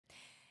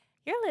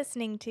You're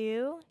listening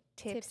to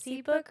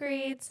Tipsy Book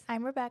Reads.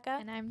 I'm Rebecca.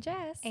 And I'm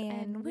Jess.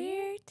 And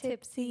we're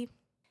tipsy.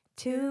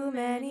 Too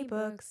many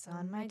books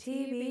on my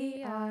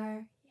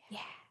TBR. Yeah.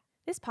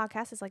 This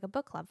podcast is like a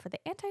book club for the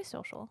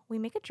antisocial. We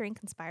make a drink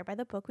inspired by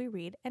the book we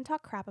read and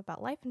talk crap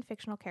about life and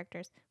fictional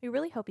characters. We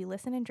really hope you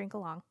listen and drink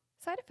along.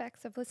 Side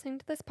effects of listening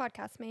to this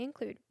podcast may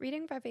include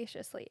reading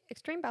vivaciously,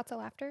 extreme bouts of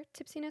laughter,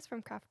 tipsiness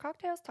from craft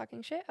cocktails,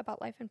 talking shit about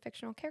life and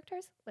fictional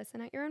characters. Listen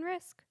at your own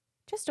risk.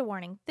 Just a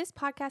warning, this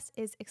podcast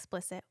is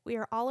explicit. We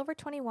are all over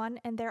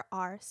 21 and there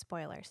are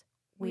spoilers.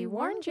 We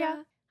warned ya.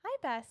 Hi,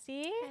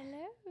 Bessie.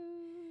 Hello.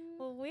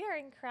 Well, we are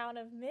in Crown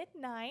of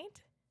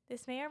Midnight.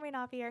 This may or may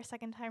not be our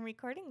second time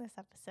recording this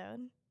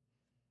episode.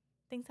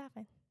 Things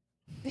happen.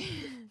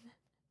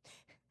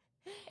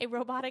 A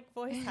robotic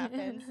voice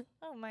happens.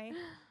 Oh, my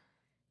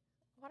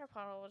water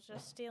bottle was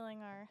just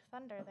stealing our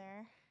thunder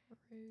there.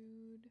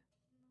 Rude.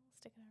 I'll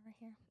stick it over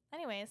here.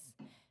 Anyways,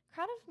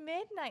 Crown of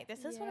Midnight.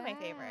 This is one of my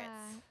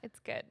favorites. It's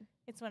good.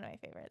 It's one of my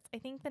favorites. I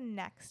think the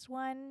next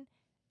one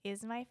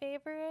is my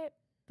favorite,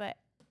 but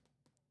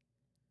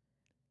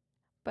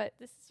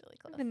this is really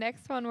close. The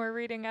next one we're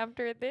reading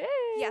after this.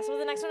 Yeah, so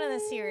the next one in the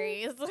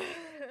series.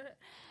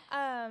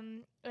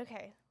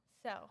 Okay,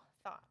 so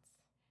thoughts.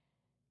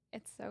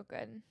 It's so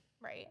good.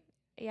 Right.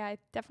 Yeah, I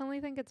definitely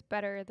think it's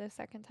better the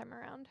second time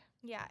around.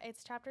 Yeah,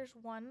 it's chapters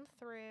 1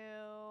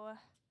 through,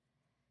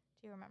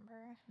 do you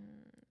remember?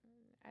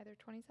 Either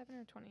 27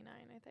 or 29,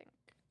 I think.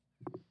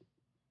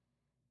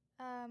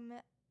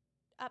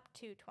 Up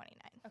to 29.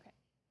 Okay.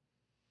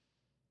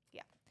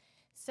 Yeah.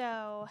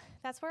 So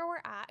that's where we're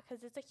at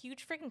because it's a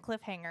huge freaking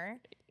cliffhanger.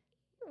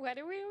 Why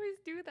do we always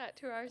do that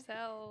to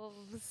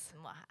ourselves?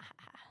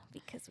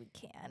 Because we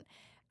can.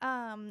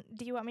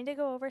 Do you want me to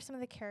go over some of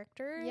the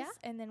characters? Yeah.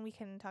 And then we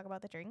can talk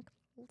about the drink?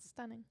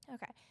 Stunning.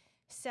 Okay.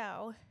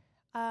 So,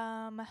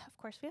 of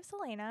course, we have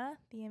Selena,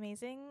 the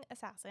amazing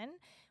assassin.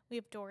 We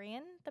have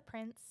Dorian, the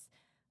prince.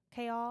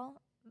 Kaal,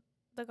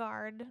 the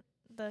guard.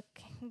 The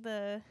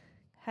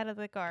head of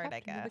the guard,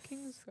 Captain I guess. Of the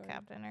King's Guard.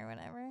 Captain or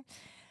whatever.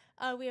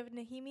 We have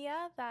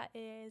Nehemia, that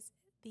is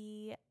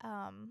the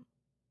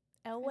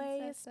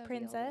Elway's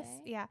princess.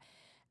 Yeah.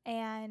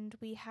 And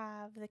we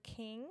have the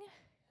king,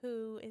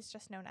 who is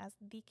just known as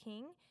the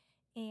king.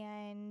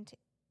 And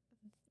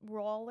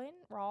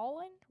Roland is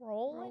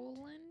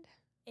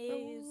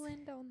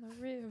Roland on the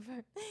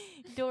river.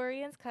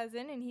 Dorian's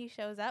cousin, and he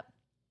shows up.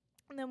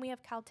 And then we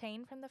have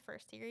Kaltain from the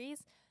first series.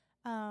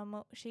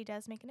 She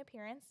does make an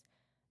appearance.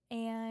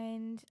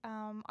 And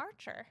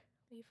Archer.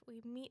 We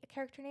meet a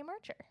character named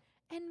Archer.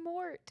 And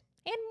Mort.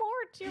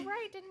 You're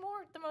right. And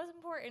Mort, the most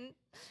important.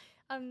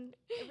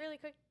 Really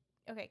quick.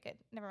 Okay, good.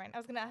 Never mind. I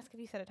was gonna ask if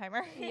you set a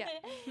timer. Yeah.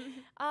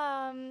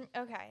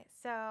 Okay.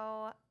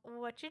 So,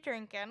 what you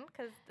drinking?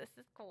 Because this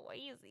is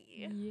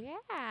crazy.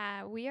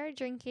 Yeah, we are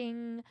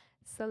drinking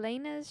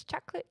Selena's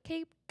chocolate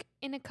cake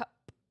in a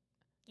cup.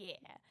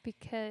 Yeah.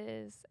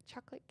 Because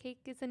chocolate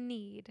cake is a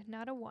need,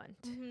 not a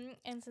want. Mm-hmm.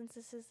 And since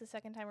this is the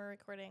second time we're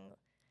recording,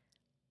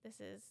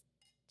 this is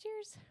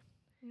cheers.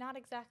 Not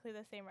exactly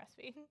the same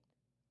recipe.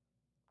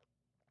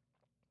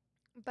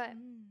 But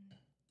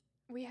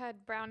we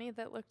had brownie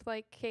that looked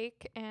like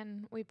cake,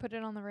 and we put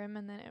it on the rim,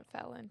 and then it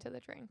fell into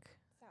the drink.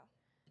 So,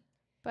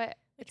 but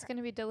it's going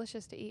to be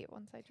delicious to eat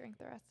once I drink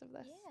the rest of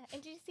this. Yeah.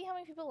 And did you see how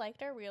many people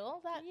liked our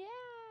reel? Yeah.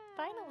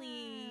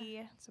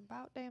 Finally. It's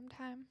about damn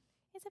time.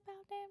 It's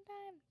about damn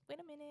time. Wait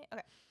a minute.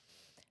 Okay.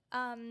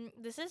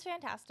 This is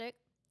fantastic.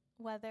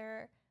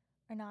 Whether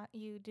or not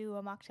you do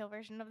a mocktail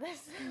version of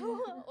this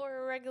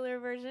or a regular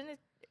version, it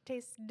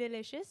tastes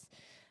delicious.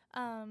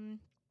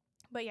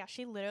 But yeah,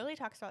 she literally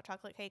talks about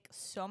chocolate cake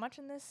so much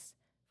in this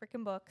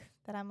freaking book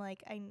that I'm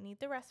like, I need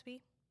the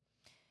recipe,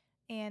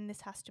 and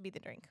this has to be the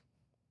drink.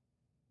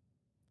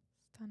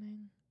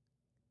 Stunning.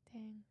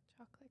 Dang.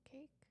 Chocolate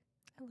cake.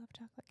 I love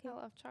chocolate cake. I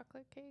love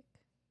chocolate cake.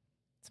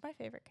 It's my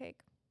favorite cake.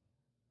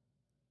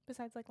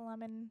 Besides like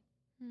lemon,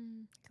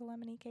 like a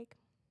lemony cake.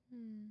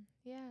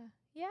 Yeah.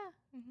 Yeah.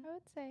 Mm-hmm. I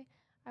would say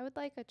I would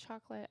like a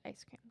chocolate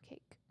ice cream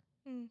cake.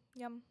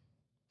 Yum.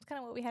 It's kind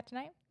of what we had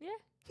tonight. Yeah.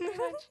 Pretty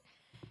much.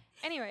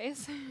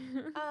 Anyways.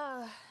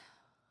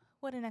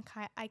 What an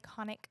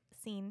iconic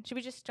scene. Should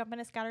we just jump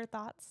into scattered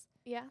thoughts?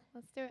 Yeah,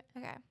 let's do it.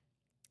 Okay.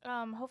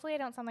 Hopefully I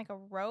don't sound like a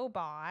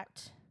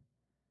robot.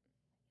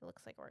 It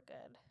looks like we're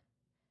good.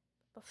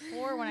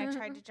 Before, when I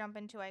tried to jump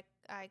into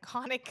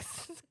iconic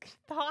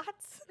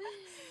thoughts,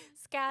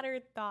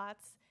 scattered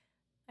thoughts,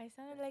 I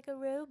sounded like a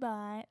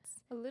robot.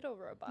 A little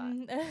robot.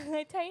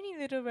 A tiny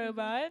little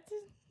robot.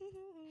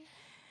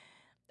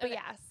 But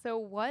yeah, so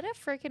what a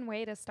freaking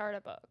way to start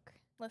a book.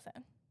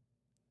 Listen.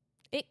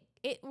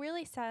 It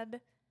really said,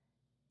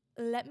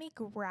 let me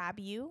grab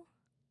you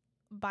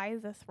by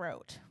the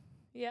throat.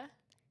 Yeah.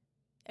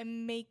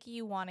 And make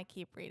you want to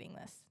keep reading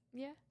this.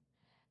 Yeah.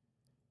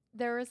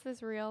 There was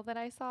this reel that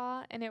I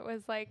saw, and it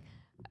was like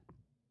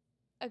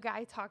a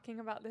guy talking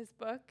about this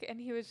book,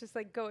 and he was just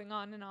like going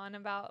on and on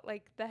about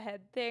like the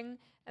head thing.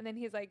 And then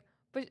he's like,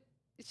 but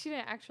she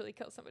didn't actually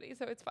kill somebody,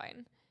 so it's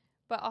fine.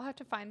 But I'll have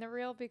to find the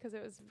reel because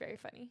it was very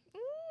funny.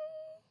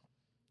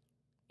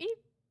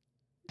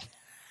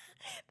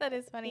 That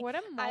is funny. What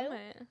a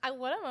moment.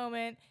 What a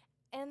moment.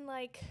 And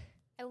like,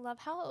 I love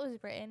how it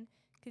was written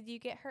because you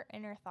get her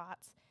inner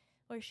thoughts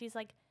where she's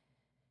like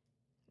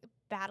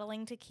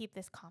battling to keep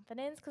this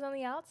confidence. Because on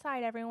the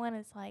outside, everyone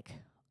is like,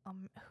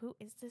 who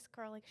is this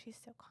girl? Like, she's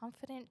so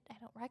confident. I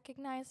don't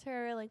recognize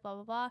her. Like, blah,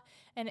 blah, blah.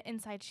 And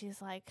inside,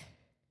 she's like,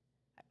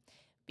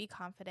 be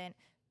confident.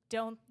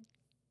 Don't,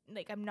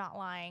 like, I'm not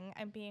lying.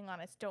 I'm being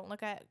honest. Don't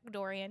look at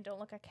Dorian. Don't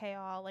look at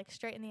Kaol. Like,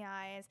 straight in the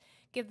eyes.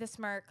 Give the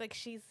smirk. Like,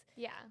 she's...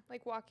 Yeah,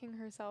 like walking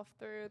herself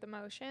through the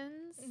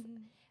motions. Mm-hmm.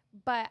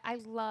 But I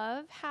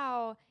love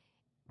how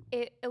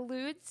it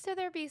alludes to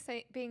there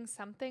being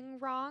something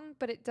wrong,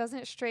 but it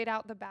doesn't straight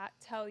out the bat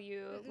tell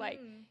you,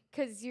 like,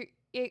 because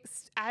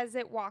as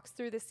it walks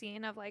through the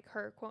scene of, like,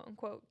 her,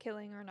 quote-unquote,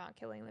 killing or not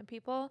killing the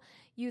people,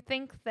 you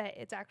think that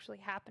it's actually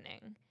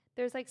happening.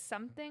 There's, like,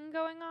 something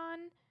going on,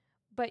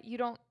 but you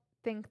don't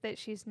think that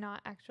she's not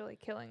actually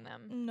killing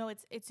them. No,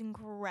 it's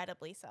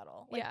incredibly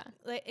subtle. Like, yeah.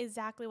 Like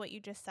exactly what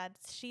you just said.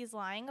 She's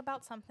lying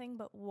about something,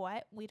 but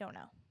what? We don't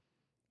know.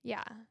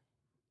 Yeah.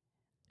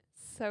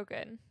 So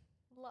good.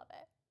 Love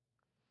it.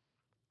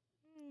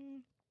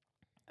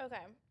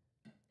 Okay.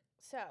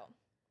 So,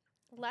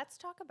 let's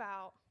talk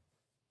about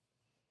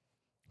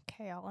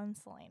Kaol and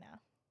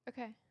Selena.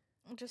 Okay.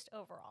 Just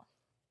overall.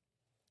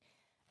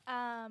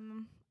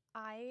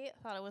 I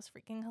thought it was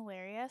freaking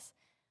hilarious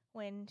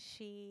when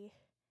she...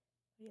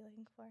 What are you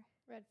looking for?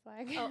 Red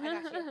flag. Oh, I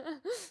got you.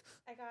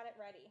 I got it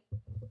ready.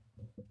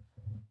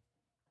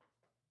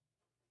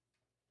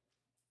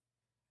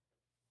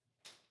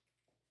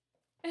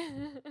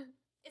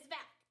 It's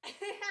back.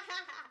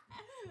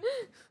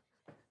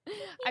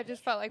 I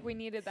just felt like we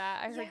needed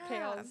that. I heard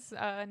Kaol's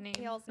name.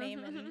 Kaol's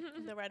name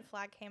and the red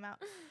flag came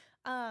out.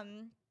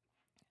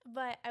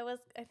 But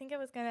I think I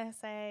was gonna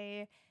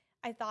say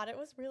I thought it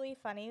was really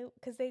funny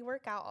because they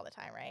work out all the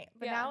time, right?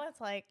 But now it's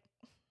like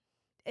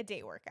a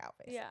day workout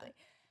basically. Yeah.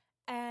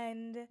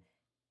 And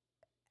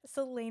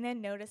Selena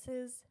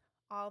notices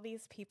all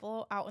these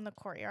people out in the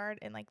courtyard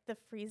in like the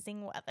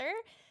freezing weather,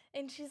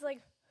 and she's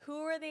like, "Who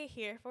are they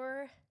here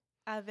for,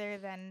 other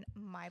than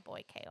my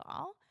boy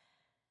Kaol?"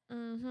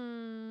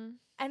 Mm-hmm.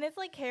 And it's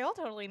like Kaol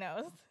totally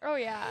knows. Oh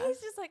yeah. He's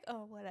just like,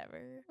 "Oh,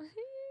 whatever,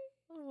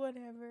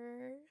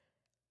 whatever."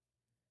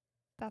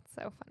 That's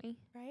so funny,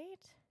 right?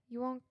 You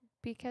won't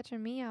be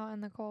catching me out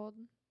in the cold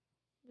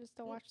just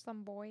to watch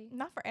some boy.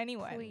 Not for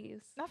anyone.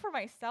 Please. Not for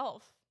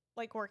myself.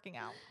 Like working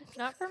out.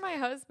 Not for my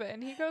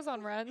husband. He goes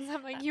on runs.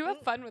 I'm like, you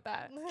have fun with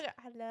that.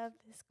 I love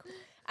this.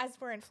 As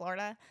we're in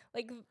Florida,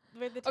 like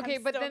we're the okay,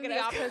 but then the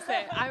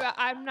opposite.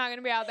 I'm not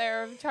gonna be out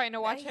there trying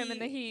to watch him in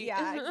the heat.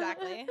 Yeah,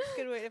 exactly.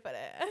 Good way to put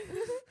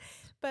it.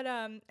 But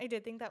I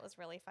did think that was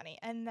really funny.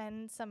 And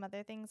then some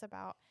other things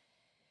about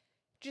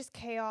just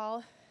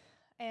Kaol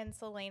and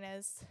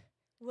Selena's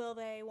will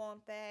they,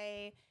 won't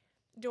they?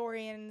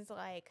 Dorian's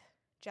like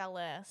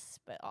jealous,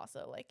 but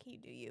also like he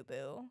do you,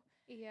 boo.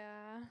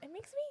 Yeah. It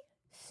makes me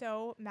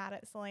so mad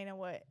at Selena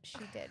what she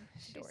did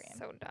to Dorian. She's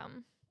so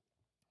dumb.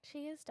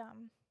 She is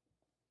dumb.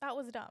 That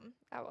was dumb.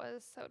 That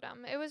was so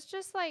dumb. It was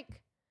just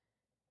like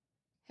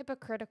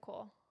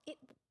hypocritical.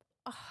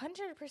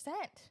 100%.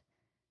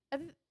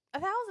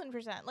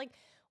 1,000%. Like,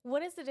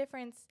 what is the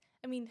difference?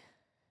 I mean,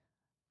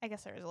 I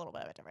guess there is a little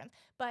bit of a difference,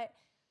 but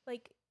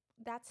like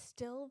that's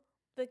still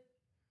the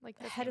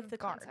head of the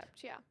guard.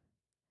 Yeah.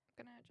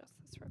 I'm gonna adjust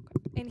this real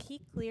quick. And he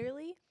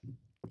clearly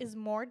is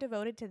more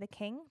devoted to the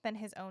king than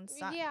his own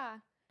son. Yeah.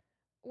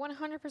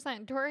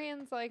 100%.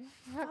 Dorian's like,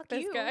 fuck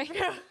this you. guy.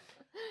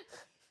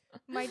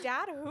 My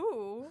dad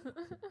who?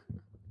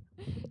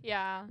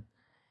 Yeah.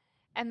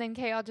 And then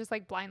Kaol just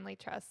like blindly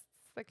trusts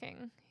the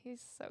king.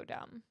 He's so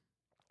dumb.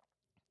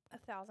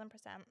 1,000%.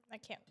 I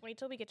can't wait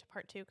till we get to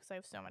part 2 because I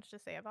have so much to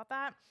say about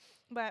that.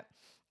 But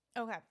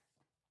okay.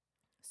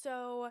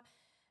 So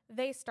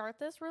they start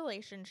this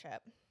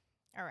relationship.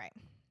 All right.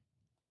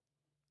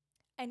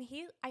 And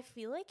I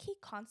feel like he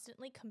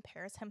constantly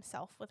compares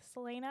himself with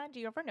Selena. Do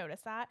you ever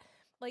notice that?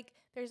 Like,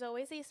 there's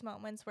always these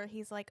moments where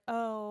he's like,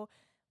 oh,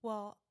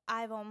 well,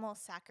 I've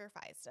almost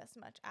sacrificed as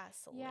much as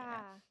Selena.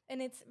 Yeah.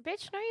 And it's...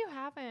 Bitch, no, you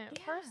haven't.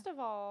 Yeah. First of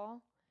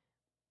all,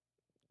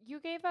 you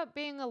gave up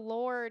being a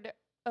lord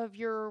of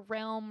your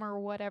realm or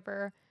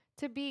whatever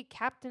to be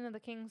captain of the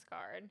King's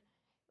Guard.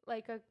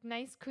 Like a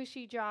nice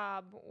cushy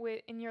job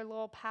in your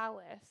little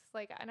palace.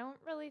 Like, I don't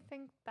really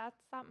think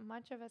that's that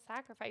much of a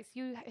sacrifice.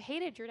 You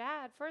hated your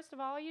dad. First of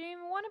all, you didn't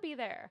even want to be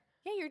there.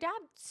 Yeah, your dad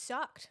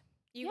sucked.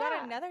 You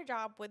got another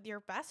job with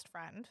your best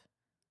friend.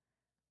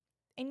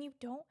 And you've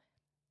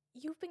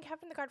been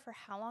captain of the guard for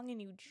how long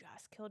and you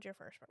just killed your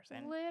first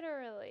person?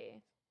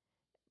 Literally.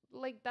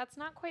 Like, that's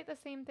not quite the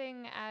same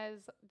thing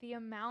as the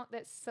amount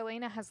that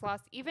Selena has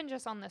lost, even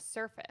just on the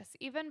surface,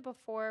 even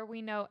before we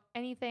know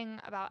anything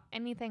about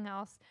anything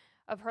else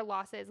of her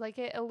losses. Like,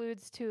 it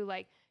alludes to,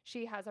 like,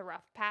 she has a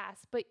rough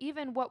past. But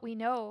even what we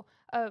know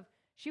of,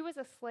 she was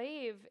a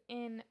slave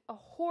in a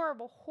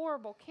horrible,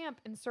 horrible camp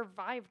and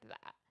survived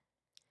that.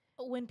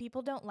 When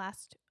people don't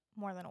last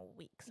more than a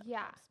week sometimes.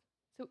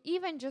 Yeah. So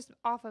even just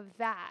off of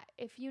that,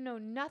 if you know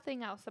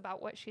nothing else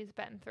about what she's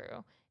been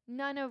through,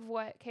 none of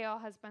what Kale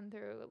has been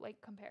through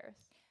like compares.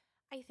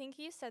 I think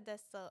you said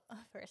this the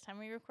first time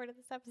we recorded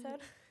this episode.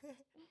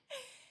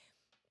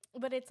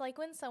 But it's like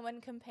when someone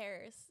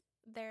compares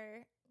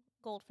their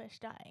goldfish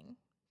dying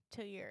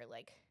to your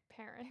like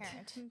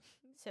Parent.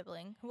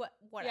 sibling,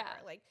 whatever.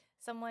 Yeah. Like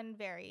someone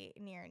very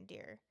near and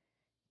dear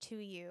to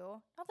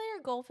you. Not that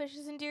your goldfish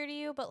isn't dear to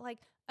you, but like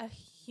a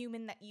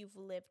human that you've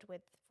lived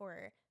with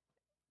for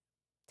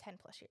 10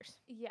 plus years.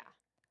 Yeah.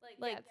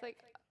 Like yeah, it's like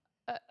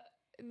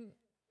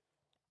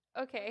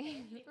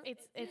okay.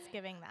 it's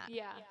giving that.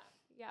 Yeah.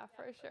 Yeah,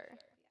 for sure.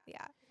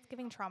 Yeah. It's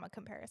giving trauma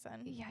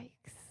comparison.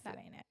 Yikes. That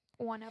ain't it.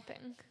 One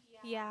upping.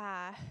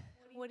 Yeah.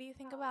 What do you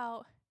think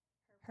about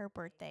her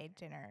birthday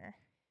dinner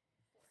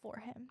for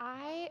him?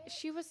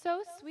 She was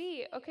so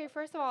sweet. Okay,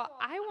 first of all,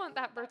 I want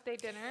that birthday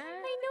dinner.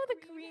 I know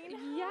the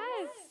green.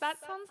 Yes, that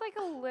sounds like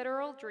a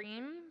literal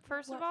dream,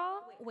 first of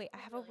all. Wait, I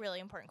have a really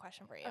important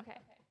question for you. Okay.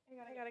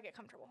 I gotta get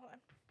comfortable. Hold on.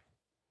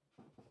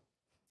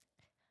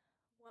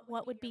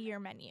 What would be your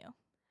menu?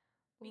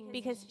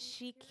 Because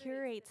she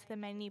curates the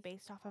menu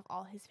based off of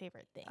all his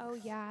favorite things. Oh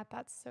yeah,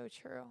 that's so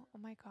true. Oh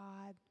my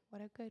God,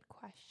 what a good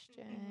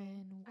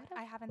question. What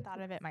a I haven't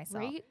thought of it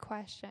myself. great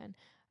question.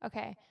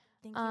 Okay.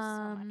 Thank you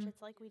so much.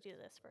 It's like we do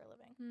this for a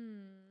living.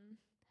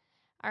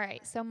 All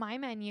right, so my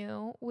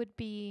menu would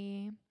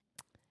be,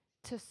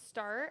 to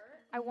start,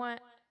 I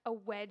want a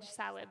wedge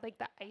salad, like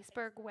the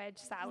iceberg wedge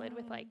salad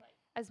with like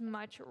as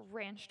much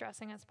ranch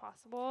dressing as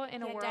possible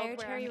in a world where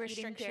dietary I'm eating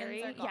restrictions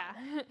dairy. are gone.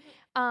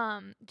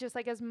 Yeah. Just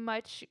like as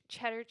much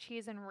cheddar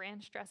cheese and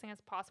ranch dressing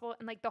as possible,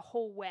 and like the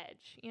whole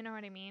wedge. You know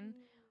what I mean?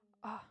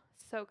 Oh,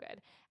 so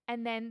good.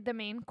 And then the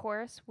main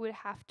course would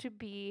have to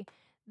be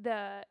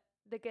the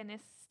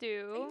Guinness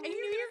stew. I knew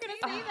you were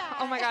gonna say that.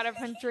 Oh my God, I've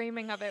been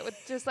dreaming of it with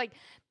just like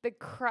the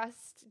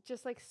crust,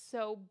 just like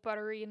so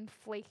buttery and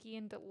flaky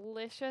and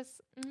delicious.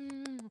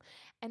 And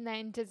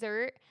then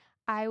dessert,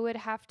 I would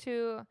have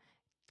to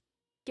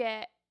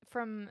get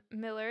from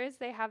Miller's.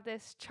 They have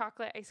this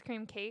chocolate ice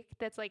cream cake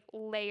that's like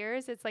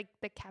layers. It's like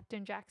the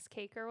Captain Jack's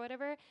cake or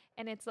whatever.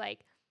 And it's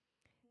like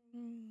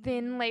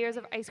thin layers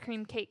of ice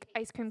cream cake,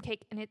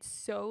 and it's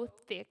so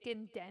thick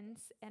and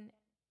dense and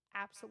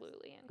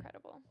absolutely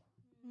incredible.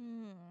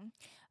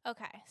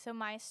 Okay, so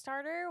my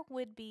starter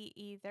would be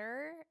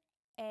either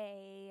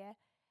a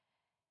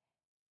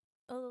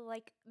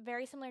like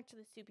very similar to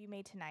the soup you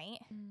made tonight,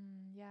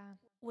 Yeah.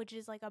 which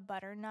is like a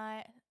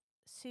butternut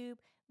soup,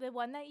 the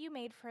one that you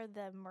made for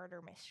the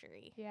murder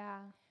mystery,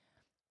 Yeah.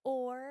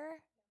 or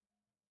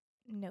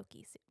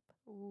gnocchi soup.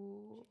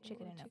 Ooh.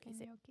 Chicken and gnocchi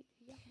soup. gnocchi.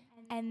 Yeah.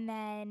 And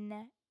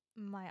then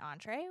my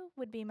entree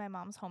would be my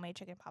mom's homemade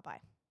chicken pot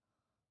pie,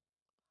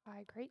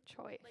 Great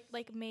choice.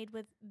 like made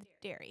with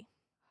dairy.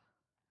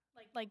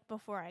 Like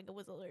before I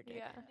was allergic.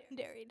 Yeah.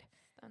 Dairied.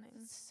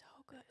 Stunning. So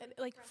good.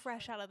 Like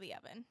fresh out of the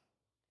oven.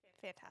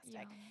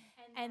 Fantastic. Yum.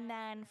 And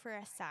then for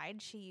a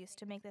side, she used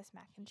to make this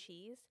mac and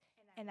cheese,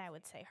 and I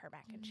would say her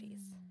mac and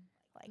cheese,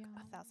 like Yum.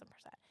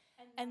 1,000%.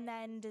 And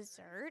then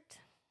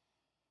dessert.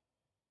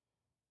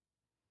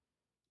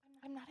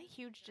 I'm not a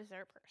huge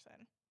dessert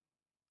person,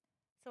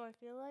 so I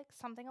feel like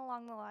something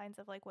along the lines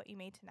of like what you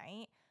made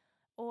tonight,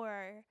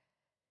 or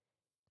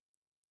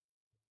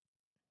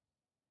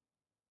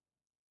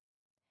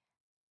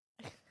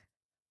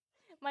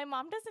my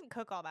mom doesn't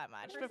cook all that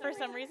much, but for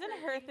some reason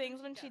her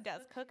things when she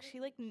does cook,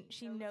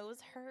 she knows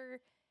her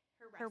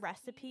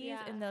recipes,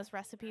 Yeah. and those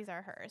recipes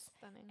are hers.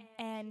 Stunning.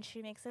 And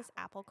she makes this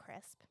apple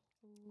crisp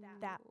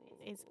that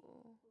is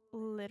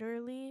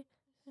literally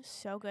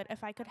so good.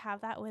 If I could have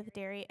that with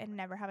dairy and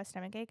never have a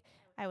stomachache,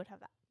 I would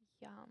have that.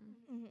 Yum.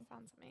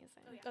 Sounds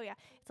amazing. Oh yeah,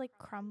 it's like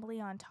crumbly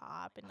on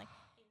top, and like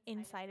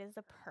inside is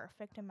the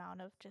perfect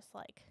amount of just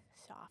like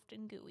soft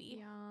and gooey.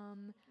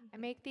 Yum. I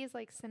make these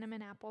like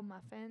cinnamon apple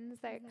muffins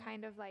that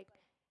kind of like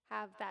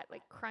have that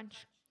like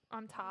crunch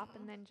on top,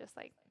 and then just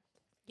like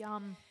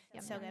yum.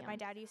 Yum. So yum, good. yum. My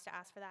dad used to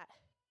ask for that.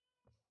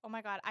 Oh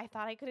my God, I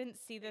thought I couldn't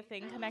see the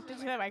thing connected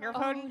to the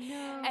microphone,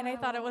 and I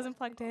thought it wasn't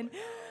plugged in.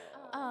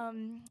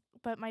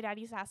 But my dad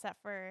used to ask that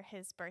for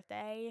his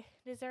birthday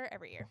dessert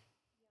every year,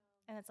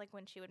 and it's like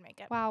when she would make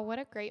it. Wow, what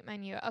a great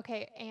menu.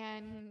 Okay,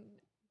 and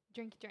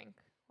drink.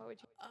 What would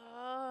you?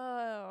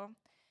 Oh,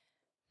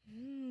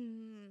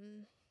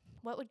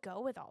 what would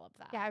go with all of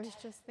that? Yeah, I was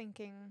just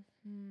thinking.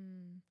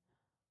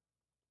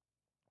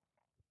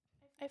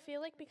 I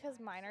feel like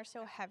because mine are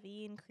so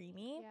heavy and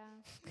creamy,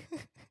 Yeah.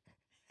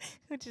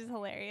 which is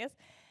hilarious,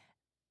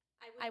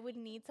 I would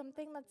need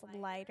something that's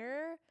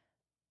lighter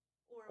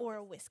or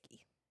a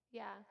whiskey.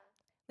 Yeah.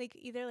 Like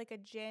either like a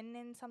gin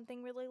and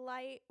something really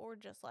light, or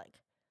just like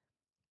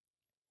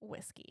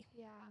whiskey.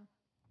 Yeah.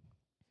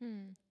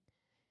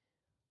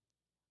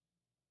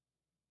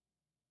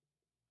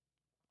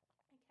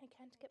 I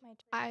can't get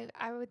my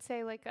I would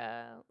say like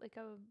a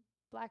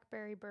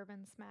blackberry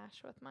bourbon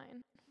smash with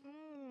mine.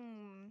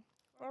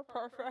 We're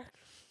perfect.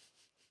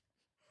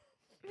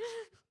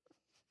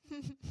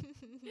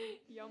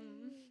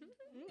 Yum.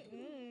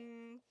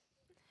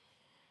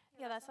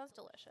 Yeah, that sounds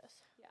delicious.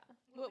 Yeah.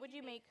 What would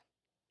you make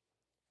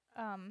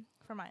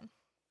for mine.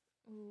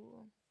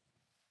 Ooh.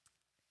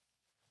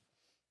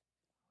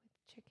 With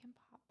chicken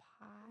pot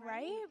pie.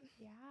 Right?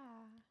 Yeah.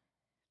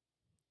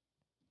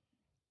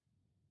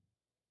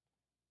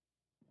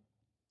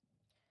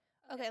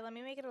 Okay, let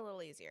me make it a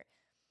little easier.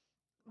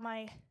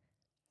 My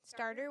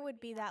starter would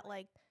be that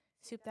like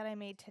soup that I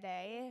made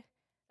today.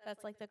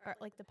 That's like the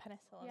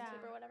penicillin Yeah.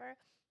 soup or whatever.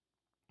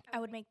 I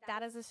would make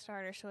that as a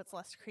starter so it's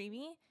less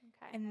creamy,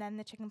 Okay. and then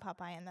the chicken pot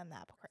pie, and then the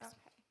apple crisp.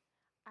 Okay.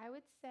 I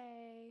would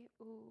say,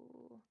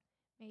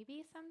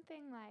 maybe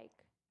something like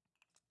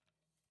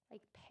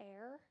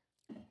pear,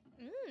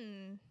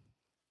 Mmm.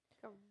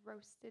 like a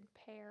roasted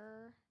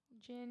pear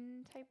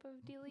gin type of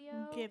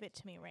dealio. Give it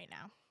to me right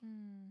now.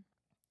 Mm.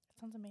 That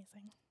sounds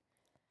amazing.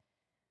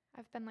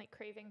 I've been like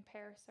craving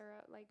pear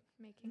syrup, like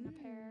making a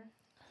pear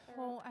syrup.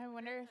 Well, I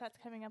wonder if that's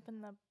coming up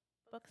in the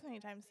books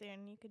anytime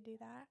soon. You could do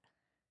that.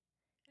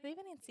 Are they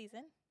even in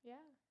season? Yeah,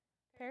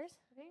 Pears?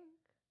 I think.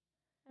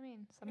 I mean,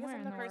 I guess somewhere I'm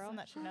in the the person world.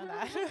 that should know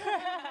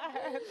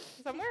that.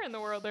 Somewhere in the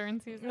world they're in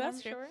season. That's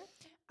I'm true.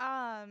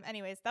 sure.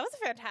 Anyways, that was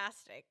a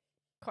fantastic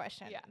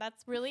question. Yeah.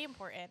 That's really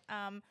important.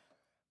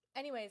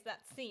 Anyways, that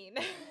scene.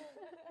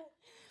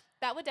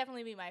 That would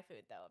definitely be my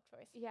food though of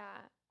choice. Yeah,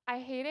 I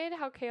hated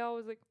how Kale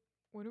was like,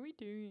 "What are we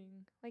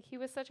doing?" Like he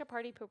was such a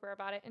party pooper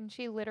about it, and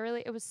she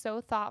literally, it was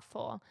so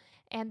thoughtful.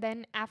 And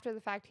then after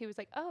the fact, he was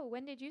like, "Oh,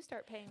 when did you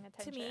start paying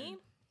attention?" To me,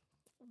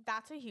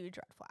 that's a huge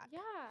red flag. yeah,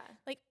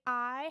 Like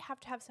I have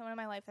to have someone in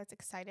my life that's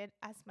excited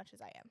as much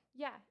as I am.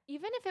 yeah.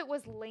 Even if it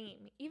was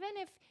lame, even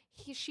if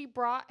she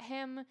brought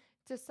him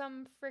to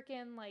some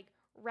freaking like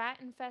rat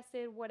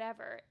infested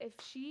whatever, if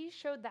she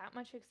showed that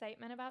much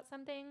excitement about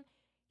something,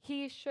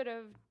 he should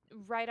have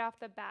right off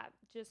the bat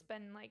just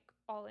been like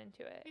all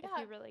into it if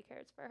he Yeah. really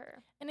cares for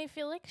her. And I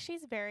feel like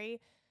she's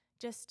very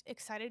just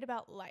excited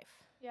about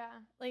life. Yeah.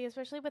 Like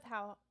especially with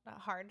how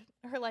hard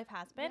her life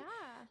has been,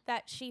 Yeah.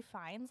 that she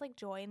finds like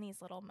joy in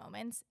these little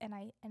moments, and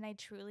I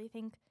truly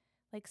think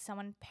like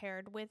someone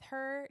paired with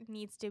her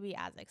needs to be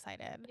as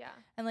excited. Yeah.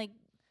 And like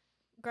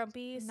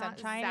grumpy Not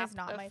sunshine zap is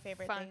not the my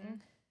favorite fun.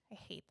 thing. I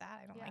hate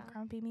that. I don't Yeah. like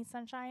grumpy meets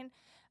sunshine.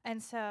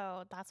 And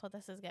so that's what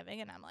this is giving,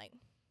 and I'm like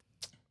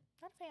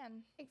not a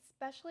fan.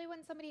 Especially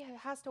when somebody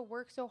has to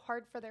work so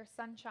hard for their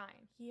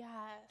sunshine. Yes.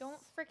 Don't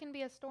freaking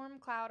be a storm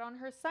cloud on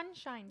her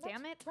sunshine,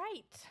 damn it.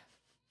 Right.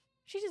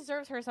 She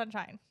deserves her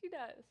sunshine. She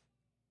does.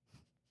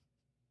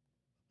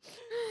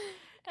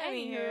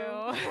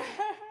 Anywho.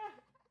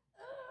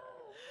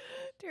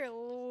 Dear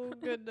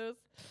goodness.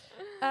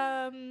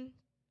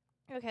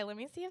 Okay, let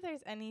me see if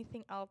there's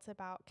anything else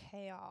about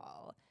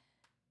Kale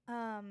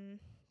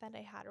that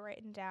I had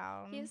written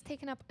down. He has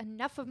taken up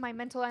enough of my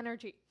mental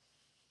energy.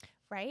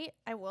 Right?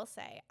 I will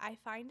say, I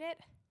find it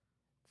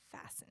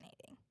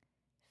fascinating.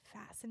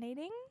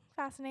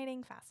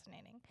 Fascinating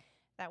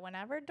that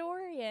whenever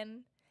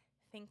Dorian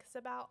thinks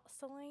about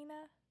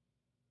Selena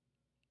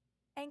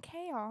and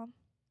Kale,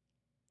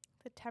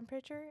 the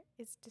temperature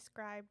is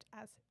described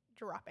as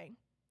dropping.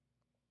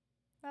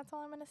 That's all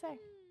I'm going to say.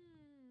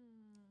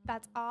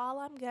 That's all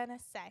I'm going to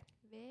say.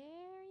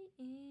 Very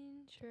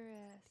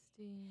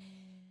interesting.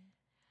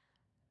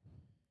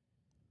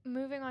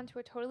 Moving on to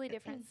a totally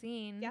different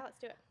scene. Yeah, let's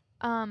do it.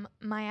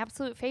 My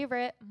absolute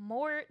favorite,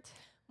 Mort.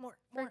 More.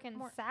 Freaking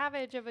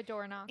savage of a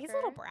door knocker. He's a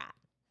little brat.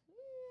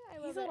 Yeah, I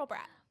love He's a it. little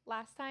brat.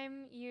 Last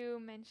time you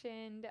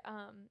mentioned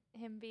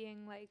him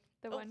being like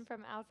the one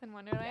from Alice in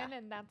Wonderland,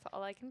 and that's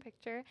all I can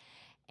picture.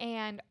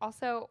 And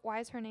also, why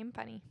is her name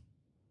funny?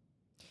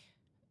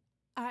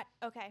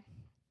 Okay.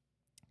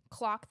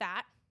 Clock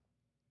that.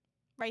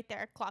 Right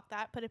there. Clock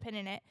that. Put a pin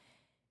in it.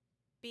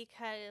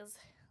 Because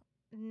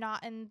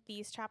not in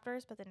these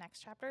chapters, but the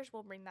next chapters,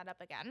 we'll bring that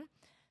up again.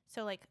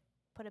 So, like,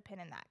 put a pin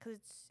in that because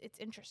it's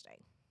interesting.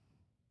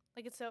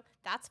 Like,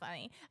 that's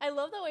funny. I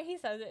love the way he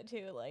says it,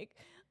 too. Like,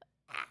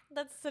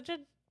 that's such a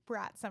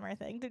brat summer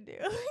thing to do.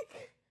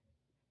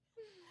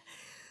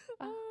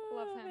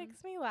 Love him.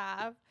 Makes me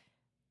laugh.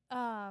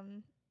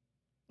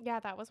 Yeah,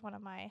 that was one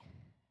of my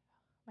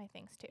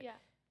things, too. Yeah.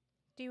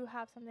 Do you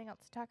have something else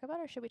to talk about,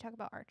 or should we talk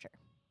about Archer?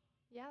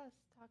 Yeah, let's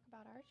talk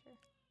about Archer.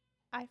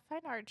 I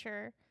find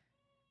Archer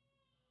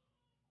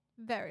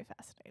very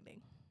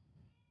fascinating.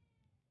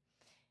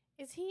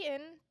 Is he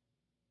in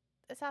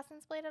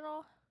Assassin's Blade at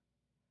all?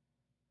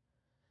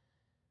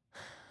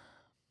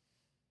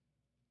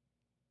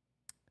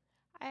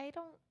 I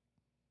don't.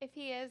 If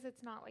he is,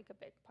 it's not like a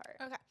big part.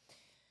 Okay.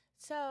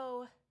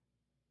 So,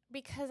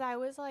 because I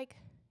was like,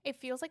 it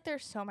feels like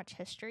there's so much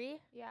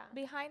history Yeah.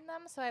 behind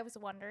them, so I was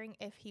wondering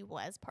if he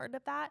was part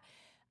of that.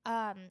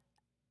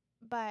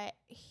 But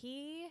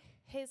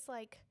his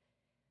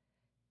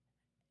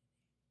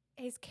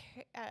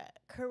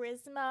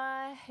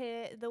charisma,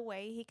 the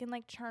way he can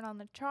like turn on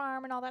the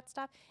charm and all that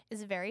stuff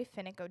is very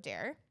Finnick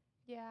Odair.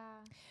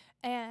 Yeah.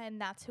 And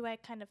that's who I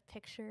kind of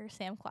picture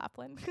Sam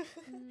Claflin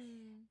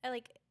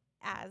like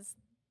as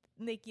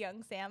like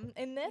young Sam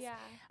in this. Yeah.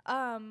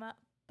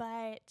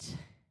 But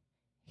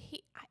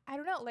I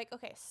don't know, like,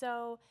 okay,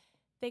 so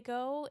they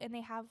go and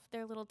they have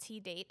their little tea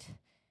date,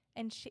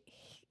 and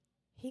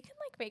he can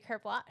like make her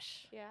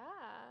blush. Yeah.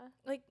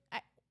 Like,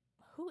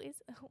 who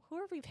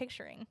are we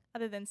picturing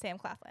other than Sam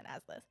Claflin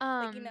as this?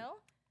 Like, you know?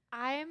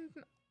 I'm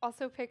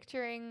also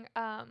picturing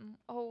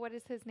what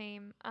is his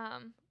name?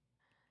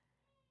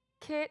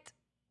 Kit,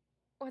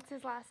 what's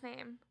his last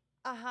name?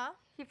 Uh-huh.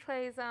 He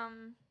plays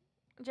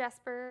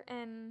Jesper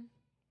in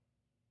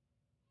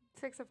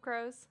Six of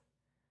Crows.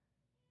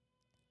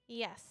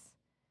 Yes.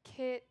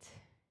 Kit.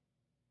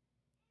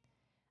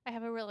 I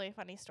have a really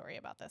funny story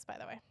about this, by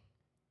the way.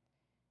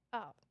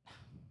 Oh,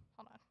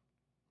 hold on.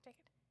 Take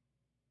it.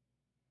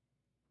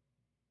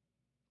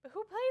 But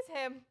who plays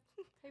him?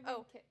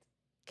 Oh. Kit.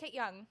 Kit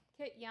Young.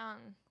 Kit Young.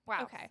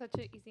 Wow. Okay. Such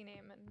an easy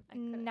name, and I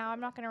couldn't Now think I'm of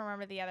not going to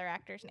remember the other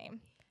actor's name.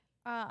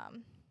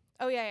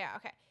 Oh, yeah,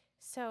 okay.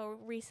 So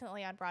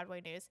recently on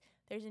Broadway News,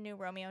 there's a new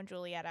Romeo and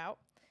Juliet out,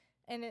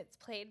 and it's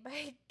played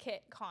by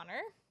Kit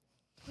Connor,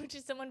 which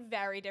is someone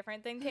very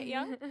different than Kit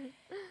Young.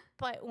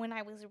 But when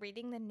I was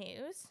reading the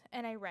news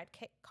and I read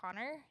Kit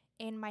Connor,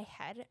 in my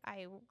head,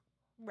 I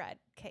read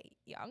Kit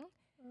Young,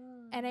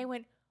 and I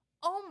went,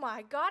 oh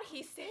my God,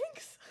 he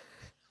sings?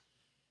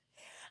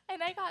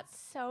 And I got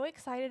so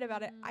excited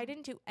about it. I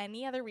didn't do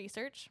any other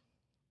research,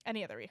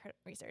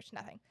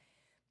 nothing.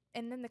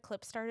 And then the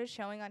clip started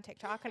showing on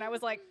TikTok, and I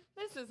was like,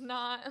 this is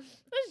not.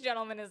 this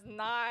gentleman is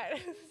not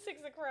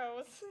Six of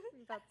Crows.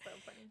 That's so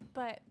funny.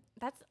 But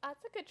that's a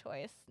good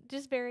choice.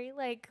 Just very,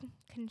 like,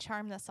 can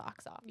charm the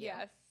socks off you.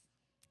 Yes.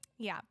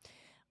 Yeah.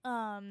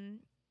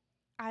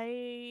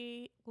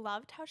 I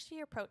loved how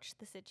she approached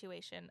the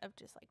situation of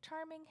just, like,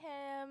 charming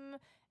him,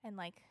 and,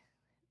 like,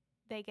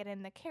 they get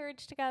in the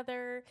carriage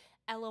together.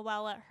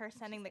 LOL at her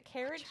sending the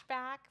carriage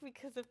back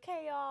because of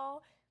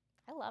Kale.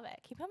 I love it.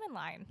 Keep him in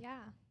line.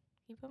 Yeah.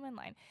 Keep him in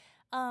line.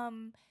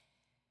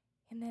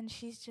 And then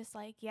she's just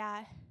like,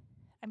 yeah,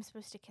 I'm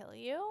supposed to kill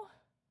you.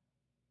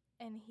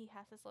 And he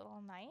has this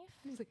little knife.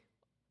 He's like,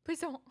 please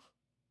don't.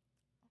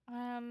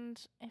 And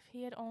if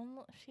she had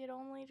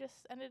only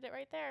just ended it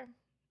right there.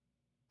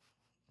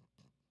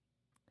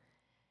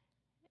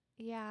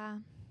 Yeah.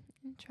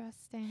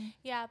 Interesting.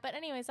 Yeah, but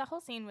anyways, the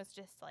whole scene was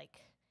just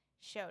like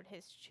showed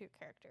his true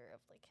character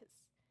of like he's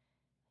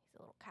a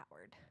little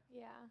coward.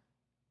 Yeah.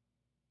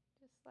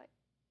 Just like,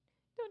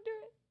 don't do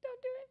it.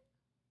 Don't do it.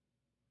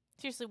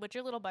 Seriously, what's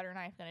your little butter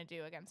knife gonna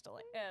do against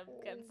Selena?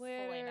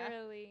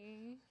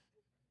 Literally.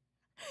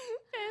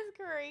 It's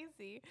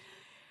crazy.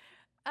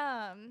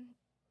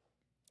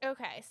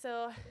 Okay,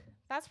 so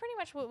that's pretty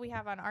much what we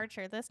have on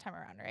Archer this time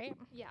around, right?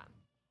 Yeah.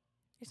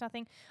 There's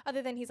nothing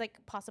other than he's like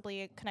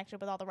possibly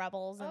connected with all the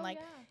rebels and like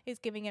is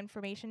giving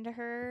information to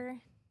her.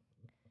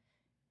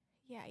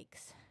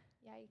 Yikes.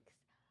 Yikes.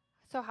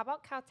 So how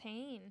about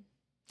Caltaine?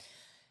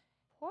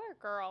 Poor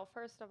girl,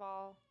 first of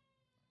all.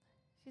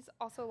 She's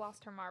also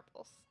lost her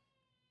marbles.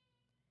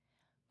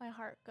 My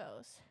heart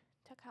goes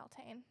to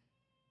Caltaine.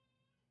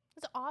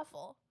 It's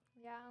awful.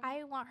 Yeah.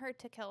 I want her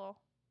to kill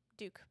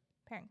Duke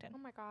Parrington. Oh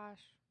my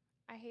gosh.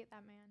 I hate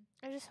that man.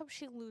 I just hope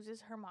she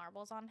loses her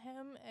marbles on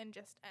him and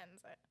just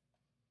ends it.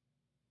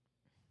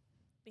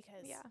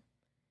 Because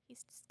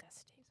he's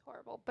disgusting. He's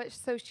horrible. But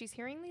so she's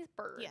hearing these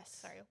birds. Yes,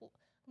 sorry.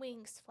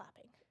 Wings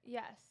flapping.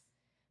 Yes.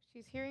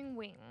 She's hearing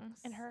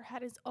wings. And her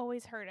head is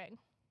always hurting.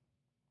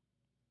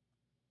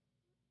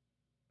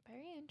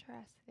 Very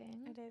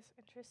interesting. It is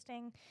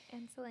interesting.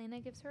 And Selena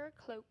gives her a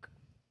cloak.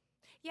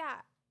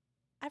 Yeah.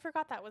 I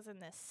forgot that was in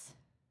this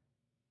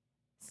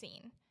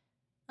scene.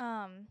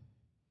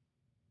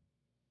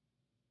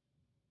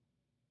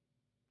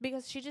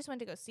 Because she just went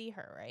to go see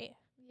her, right?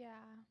 Yeah.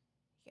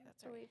 Yeah,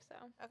 that's I right. believe so.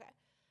 Okay.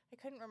 I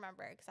couldn't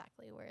remember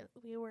exactly where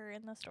we were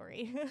in the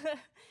story.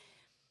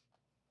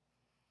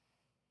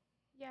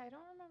 Yeah, I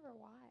don't remember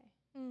why.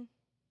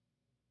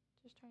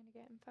 Just trying to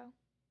get info.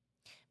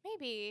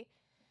 Maybe.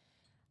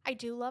 I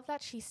do love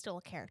that she's still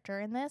a character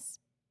in this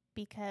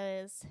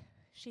because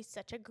she's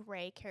such a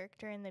gray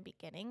character in the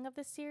beginning of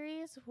the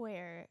series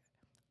where,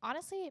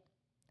 honestly,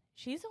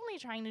 she's only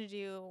trying to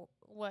do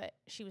what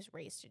she was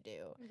raised to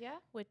do. Yeah.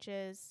 Which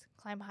is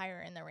climb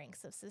higher in the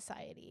ranks of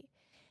society.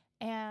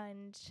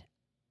 And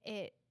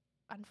it,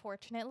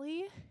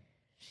 unfortunately,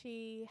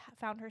 she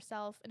found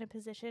herself in a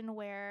position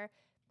where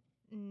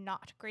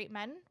not great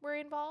men were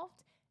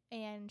involved.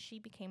 And she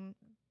became,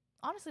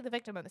 honestly, the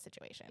victim of the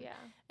situation. Yeah.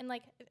 And,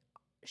 like,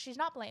 she's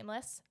not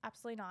blameless.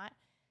 Absolutely not.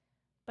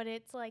 But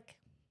it's like,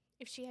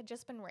 if she had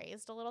just been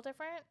raised a little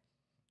different,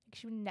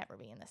 she would never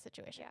be in this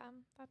situation. Yeah,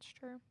 that's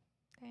true.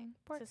 Dang.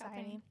 Poor Society.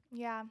 Caltaine.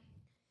 Yeah.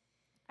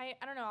 I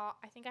don't know.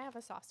 I think I have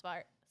a soft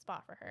spot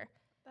for her.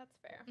 That's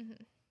fair.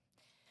 Mm-hmm.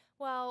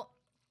 Well,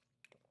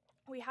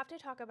 we have to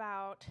talk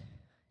about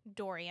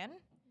Dorian,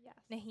 Yes.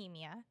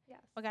 Nehemia.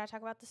 Yes. We got to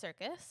talk about the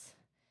circus.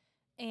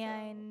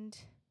 And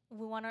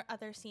we want our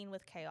other scene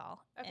with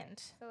Kale. Okay. And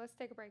So let's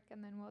take a break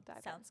and then we'll dive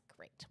in. sounds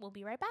great. We'll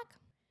be right back.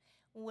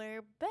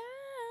 We're back.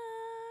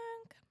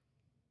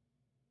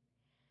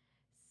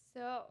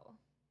 So,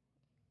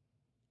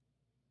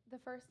 the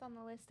first on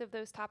the list of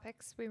those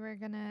topics we were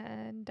going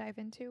to dive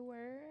into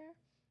were...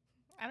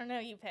 I don't know.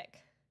 You pick.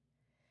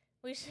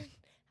 We should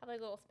have like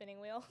a little spinning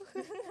wheel.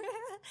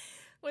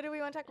 What do we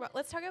want to talk about?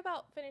 Let's talk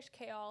about Finnish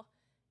Kale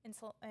and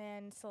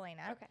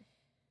Selena. Okay.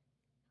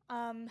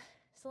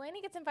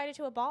 Selena gets invited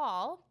to a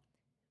ball,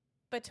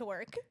 but to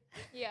work.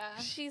 Yeah.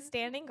 She's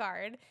standing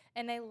guard,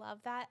 and I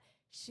love that.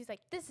 She's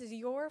like, this is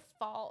your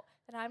fault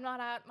that I'm not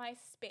at my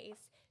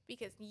space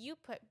because you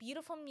put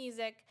beautiful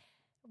music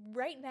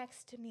right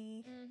next to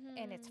me,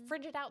 and it's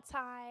frigid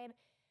outside,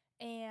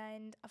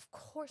 and of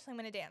course I'm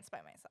going to dance by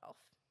myself.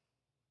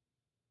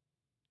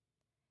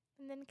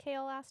 And then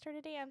Kale asked her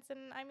to dance,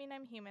 and I mean,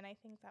 I'm human. I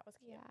think that was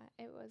cute.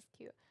 Yeah, it was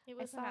cute. It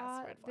was I a saw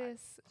massive red flag.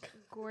 this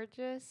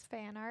gorgeous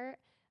fan art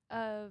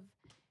of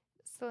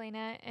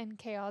Selena and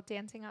Kale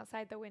dancing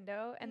outside the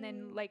window, and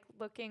then like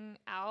looking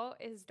out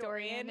is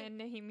Dorian and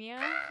Nehemia.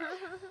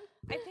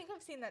 I think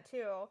I've seen that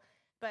too,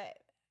 but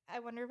I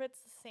wonder if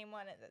it's the same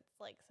one. It's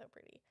like so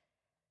pretty.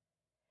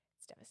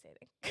 It's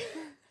devastating.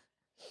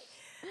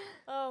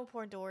 Oh,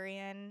 poor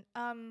Dorian.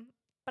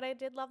 But I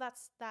did love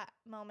that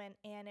moment,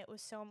 and it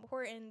was so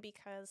important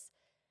because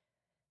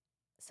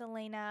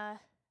Selena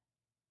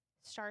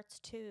starts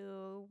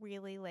to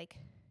really like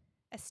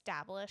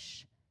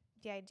establish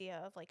the idea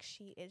of like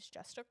she is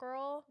just a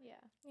girl, Yeah.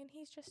 and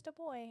he's just a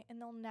boy,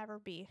 and they'll never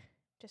be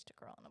just a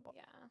girl and a boy.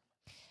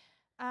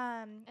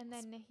 Yeah. And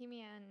then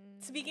Nehemia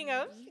and speaking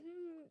of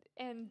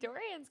and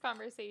Dorian's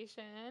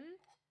conversation.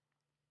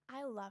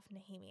 I love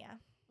Nehemia.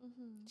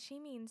 She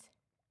means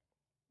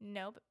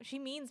she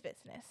means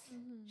business.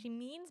 She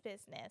means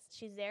business.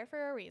 She's there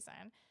for a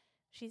reason.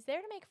 She's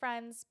there to make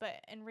friends,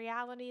 but in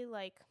reality,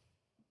 like,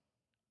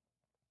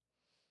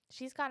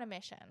 she's got a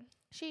mission.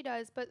 She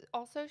does, but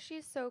also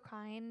she's so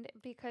kind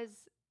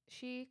because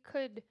she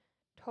could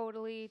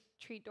totally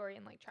treat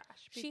Dorian like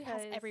trash. She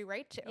has every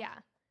right to.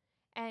 Yeah.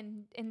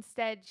 And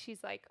instead,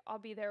 she's like, I'll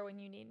be there when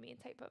you need me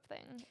type of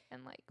thing.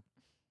 And like.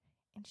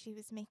 And she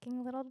was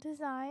making little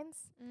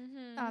designs.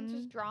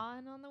 Just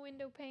drawing on the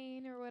window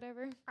pane or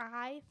whatever.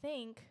 I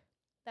think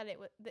that it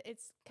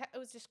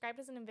was described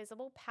as an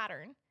invisible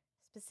pattern,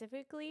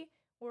 specifically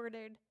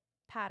worded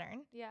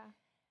pattern. Yeah.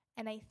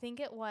 And I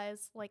think it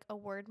was like a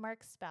word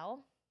mark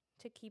spell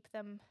to keep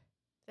the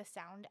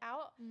sound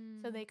out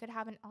so they could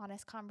have an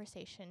honest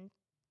conversation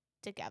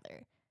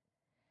together.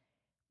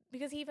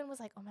 Because he even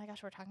was like, oh my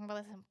gosh, we're talking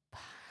about this in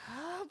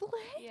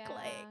public,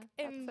 like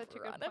in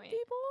front of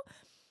people.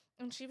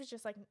 And she was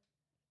just like,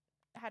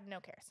 had no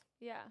cares.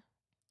 Yeah.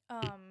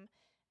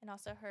 And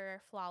also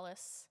her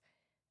flawless,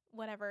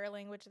 whatever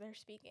language they're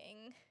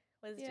speaking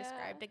was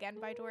described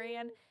again by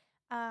Dorian.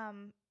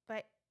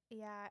 But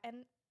yeah,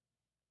 and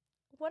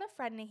what a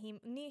friend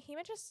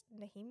Nehemia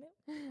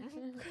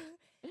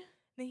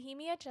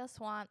just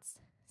wants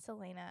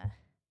Selena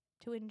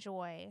to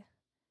enjoy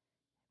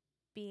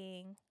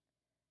being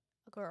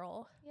a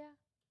girl. Yeah.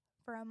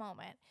 For a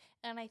moment.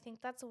 And I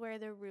think that's where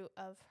the root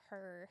of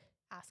her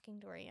asking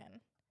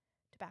Dorian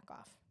to back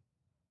off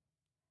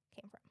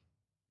came from.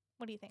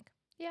 What do you think?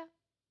 Yeah.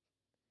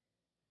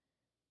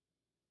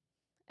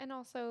 And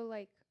also,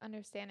 like,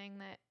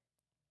 understanding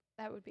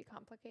that would be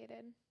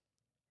complicated.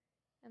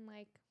 And,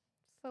 like,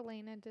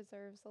 Selena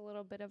deserves a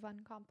little bit of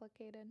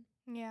uncomplicated.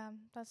 Yeah,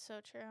 that's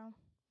so true.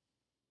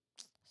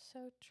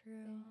 So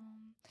true.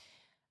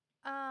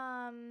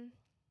 Dang,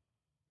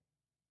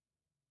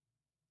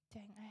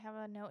 I have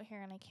a note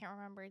here and I can't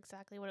remember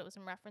exactly what it was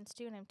in reference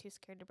to, and I'm too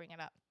scared to bring it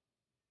up.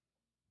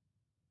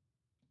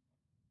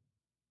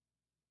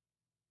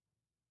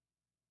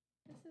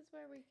 This is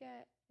where we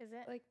get Is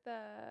it like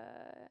the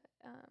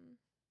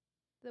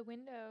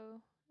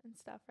window and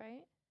stuff,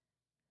 right?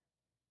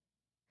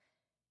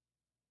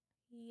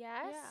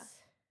 Yes. Yeah.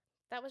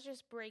 That was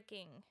just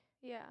breaking.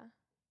 Yeah.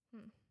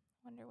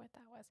 Wonder what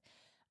that was.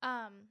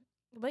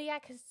 But yeah,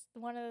 because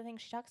one of the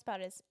things she talks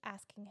about is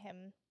asking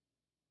him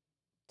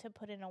to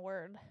put in a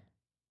word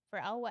for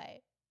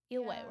Ilway,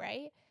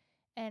 right?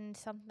 And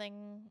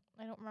something,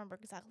 I don't remember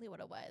exactly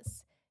what it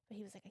was, but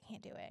he was like, I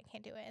can't do it.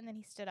 And then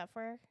he stood up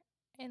for her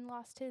and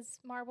lost his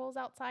marbles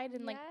outside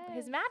and like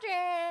his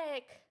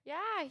magic.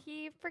 Yeah,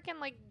 he freaking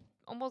like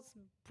almost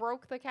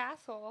broke the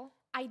castle.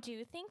 I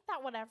do think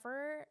that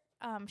whatever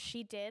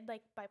she did,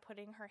 like by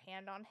putting her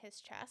hand on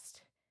his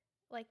chest,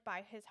 like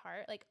by his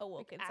heart, like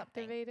awoken like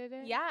something. Activated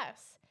it?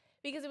 Yes.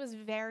 Because it was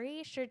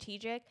very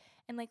strategic.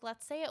 And like,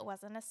 let's say it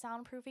wasn't a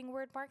soundproofing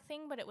word mark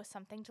thing, but it was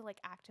something to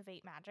like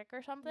activate magic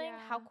or something. Yeah.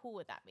 How cool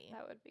would that be?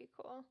 That would be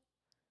cool.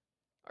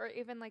 Or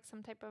even like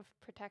some type of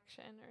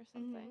protection or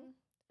something.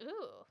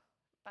 Ooh,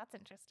 that's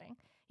interesting.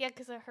 Yeah,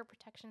 because her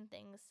protection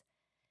things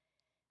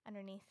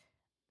underneath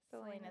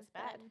Selena's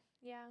bed.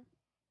 Yeah.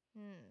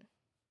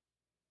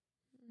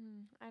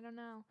 I don't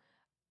know.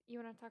 You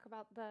want to talk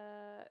about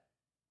the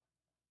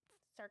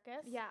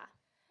circus? Yeah.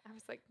 I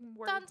was like,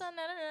 words. Dun, dun,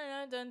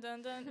 dun, dun,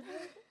 dun, dun, dun.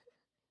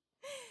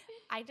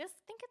 I just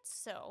think it's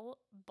so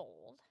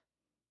bold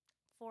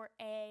for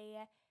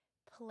a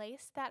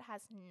place that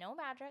has no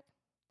magic,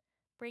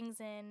 brings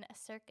in a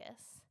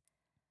circus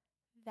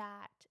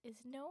that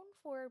is known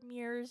for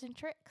mirrors and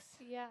tricks.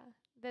 Yeah.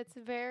 That's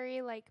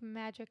very like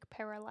magic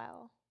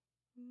parallel.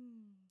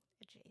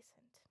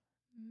 Adjacent.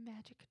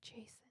 Magic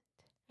adjacent.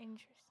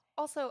 Interesting.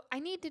 Also, I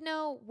need to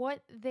know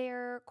what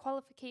their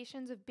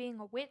qualifications of being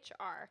a witch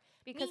are.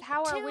 Because Me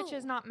how are too.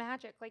 witches not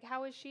magic? Like,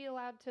 how is she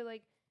allowed to,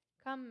 like,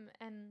 come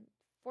and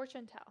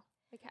fortune tell?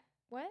 Like,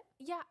 what?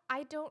 Yeah,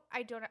 I don't.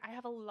 I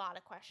have a lot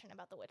of question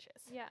about the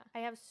witches. Yeah. I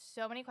have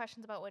so many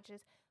questions about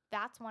witches.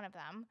 That's one of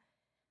them.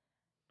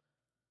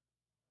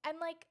 And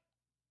like,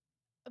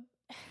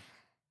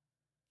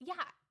 yeah,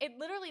 it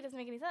literally doesn't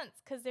make any sense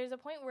because there's a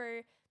point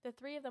where the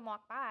three of them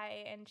walk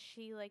by and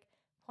she like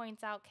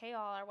points out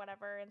Kaol or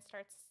whatever and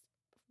starts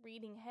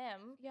reading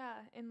him. Yeah,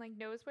 and, like,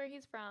 knows where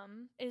he's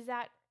from. Is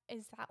that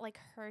like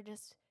her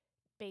just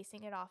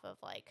basing it off of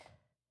like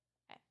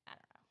I don't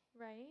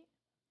know. Right?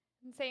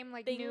 And same,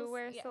 like, Things, knew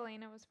where yeah.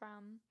 Selena was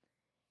from.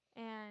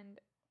 And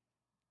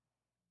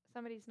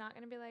somebody's not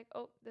going to be like,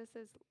 oh, this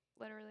is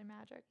literally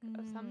magic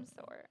of some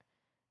sort.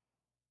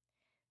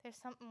 There's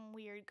something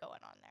weird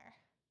going on there.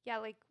 Yeah,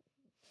 like,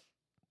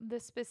 the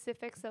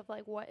specifics of,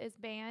 like, what is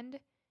banned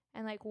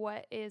and, like,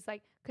 what is,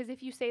 like, because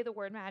if you say the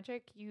word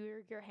magic,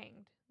 you're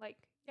hanged. Like,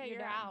 Yeah, you're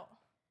done. out.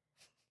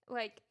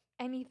 Like,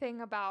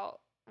 anything about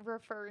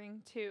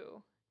referring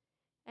to.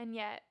 And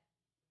yet,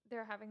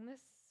 they're having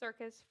this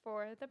circus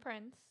for the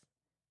prince,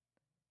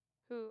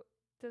 who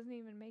doesn't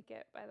even make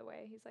it, by the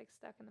way. He's, like,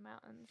 stuck in the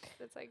mountains.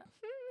 It's like,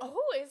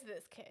 Who is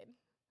this kid?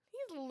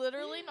 He's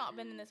literally not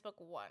been in this book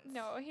once.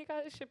 no, he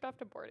got shipped off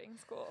to boarding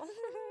school.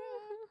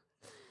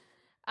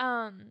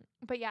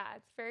 But yeah,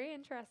 it's very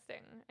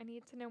interesting. I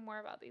need to know more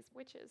about these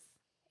witches.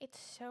 It's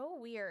so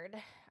weird.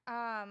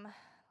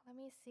 Let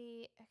me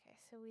see. Okay,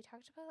 so we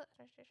talked about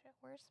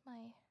where's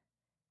my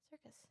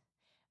circus?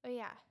 Oh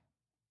yeah.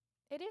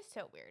 It is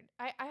so weird.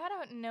 I had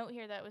a note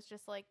here that was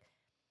just like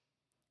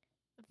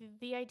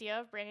the idea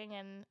of bringing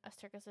in a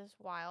circus is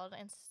wild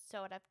and so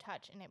out of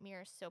touch, and it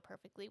mirrors so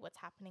perfectly what's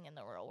happening in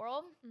the real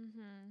world.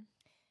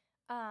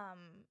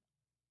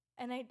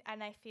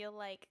 And I feel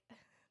like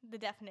the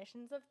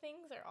definitions of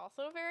things are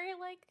also very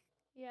like,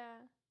 Yeah.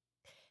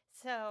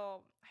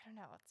 so I don't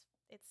know.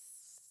 It's.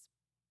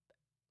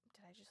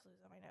 Did I just lose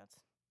all my notes?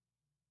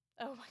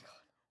 Oh my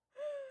god.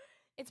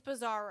 It's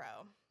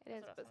bizarro. It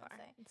is That's what I was gonna bizarre.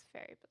 say. It's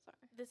very bizarre.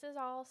 This is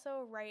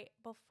also right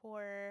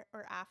before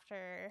or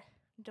after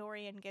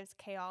Dorian gives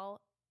Kaol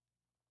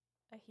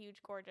a huge,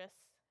 gorgeous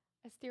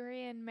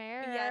Asturian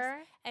mare.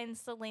 yes, and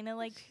Selena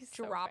like She's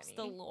so drops the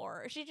funny.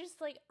 lore. She just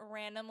like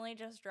randomly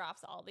just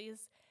drops all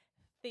these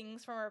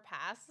things from her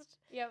past.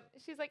 Yep.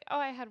 She's like, oh,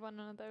 I had one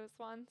of those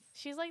once.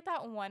 She's like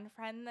that one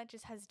friend that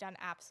just has done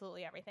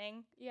absolutely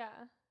everything. Yeah.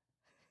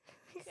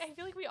 I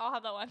feel like we all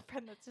have that one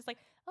friend that's just like,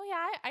 oh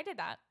yeah, I did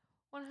that.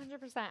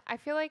 100%. I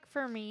feel like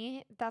for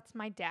me, that's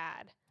my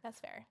dad. That's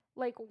fair.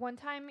 Like, one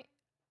time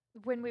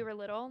when we were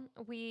little,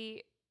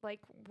 we like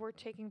were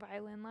taking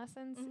violin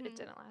lessons. Mhm. It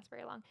didn't last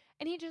very long.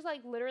 And he just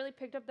like literally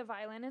picked up the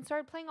violin and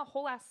started playing a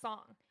whole ass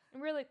song.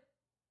 And we were like,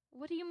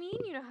 what do you mean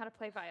you know how to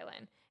play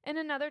violin? And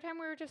another time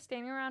we were just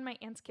standing around my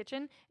aunt's kitchen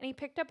and he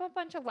picked up a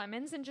bunch of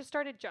lemons and just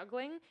started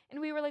juggling.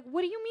 And we were like,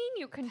 what do you mean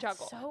you can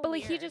juggle? so but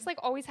like he weird. just like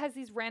always has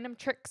these random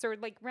tricks or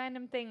like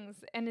random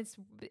things. And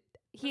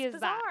he That's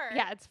is that. bizarre.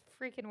 Yeah, it's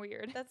freaking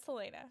weird. That's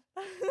Selena.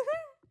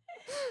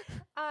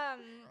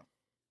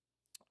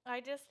 I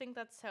just think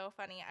that's so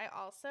funny. I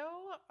also,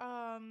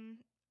 oh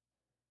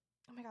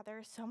my god,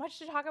 there's so much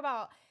to talk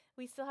about.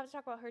 We still have to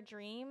talk about her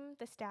dream,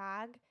 the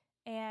stag,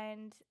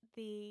 and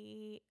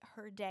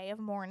her day of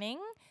mourning.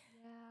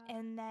 Yeah.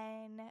 And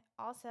then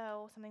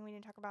also something we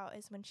didn't talk about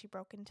is when she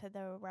broke into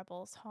the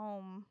rebels'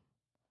 home,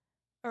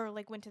 or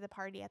like went to the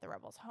party at the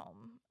rebels'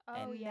 home,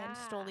 and then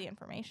stole the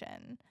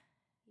information,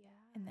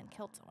 and then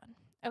killed someone.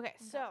 Okay,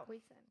 And so got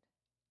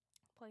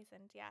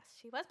poisoned. yes,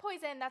 she was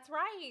poisoned. That's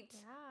right.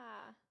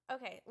 Yeah.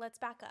 Okay, let's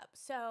back up.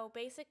 So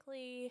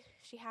basically,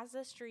 she has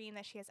this dream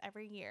that she has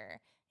every year,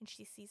 and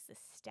she sees this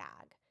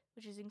stag,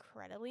 which is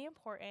incredibly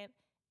important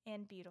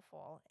and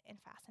beautiful and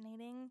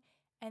fascinating.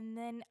 And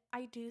then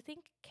I do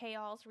think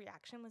Kaol's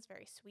reaction was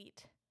very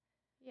sweet.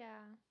 Yeah.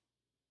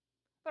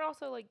 But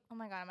also, like, Oh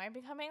my god, am I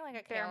becoming like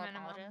a bare Kaol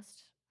minimum.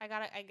 apologist? I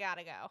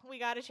gotta go. We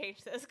gotta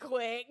change this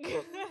quick.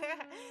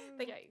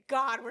 Thank Yikes.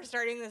 God we're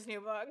starting this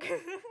new book.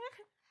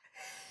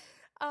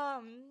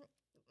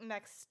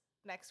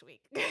 Next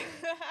week.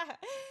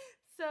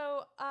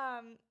 So,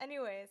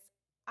 anyways,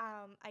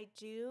 I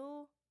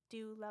do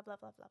love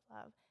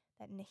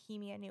that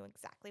Nehemia knew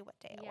exactly what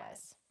day it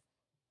was.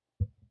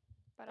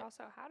 But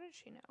also, how did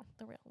she know?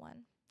 The real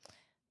one.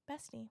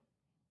 Bestie.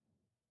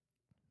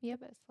 Yeah,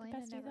 but Selena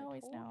besties never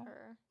always told know.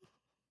 her.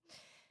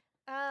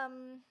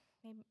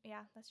 Maybe,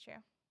 yeah, that's true.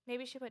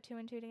 Maybe she put 2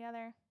 and 2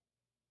 together.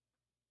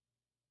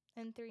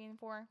 And 3 and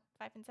 4,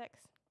 5 and 6.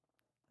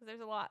 Because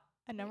there's a lot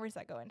of numbers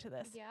that go into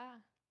this. Yeah.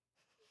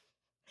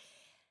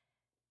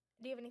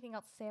 Do you have anything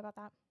else to say about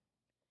that?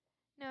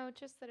 No,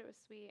 just that it was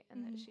sweet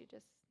and that she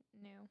just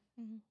knew.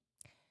 Mm-hmm.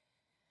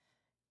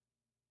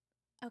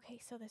 Okay,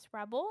 so this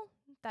rebel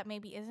that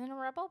maybe isn't a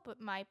rebel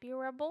but might be a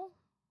rebel.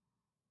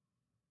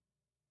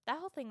 That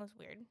whole thing was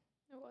weird.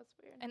 It was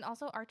weird. And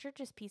also Archer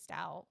just pieced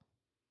out.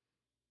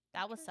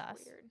 That was Archer's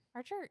sus. weird.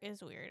 Archer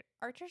is weird.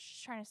 Archer's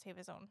just trying to save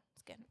his own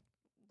skin.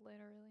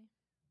 Literally.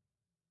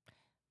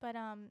 But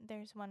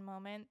there's one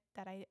moment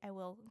that I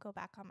will go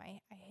back on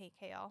my I hate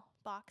kale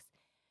box,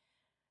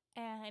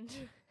 and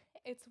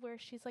it's where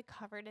she's like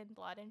covered in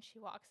blood and she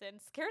walks in,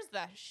 scares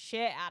the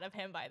shit out of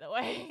him, by the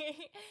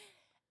way.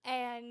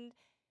 And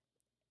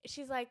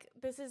she's like,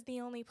 this is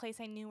the only place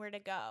I knew where to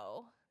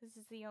go. This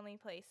is the only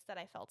place that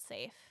I felt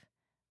safe.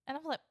 And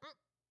I'm like,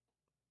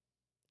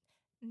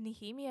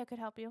 Nehemia could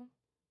help you.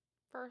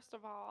 First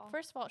of all,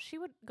 She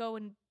would go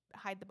and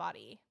hide the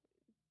body.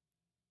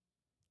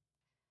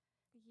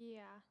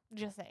 yeah.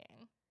 Just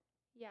saying.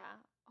 Yeah.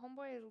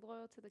 Homeboy is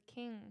loyal to the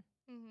king.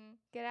 Mm-hmm.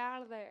 Get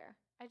out of there.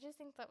 I just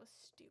think that was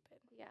stupid.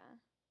 Yeah.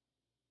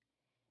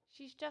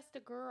 She's just a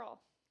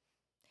girl.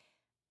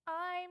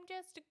 I'm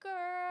just a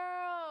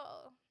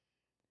girl.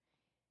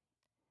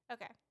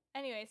 Okay.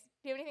 Anyways,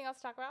 do you have anything else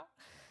to talk about?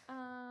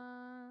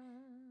 I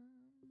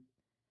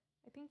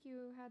think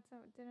you had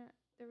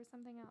there was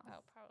something else.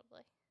 Oh,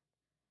 probably.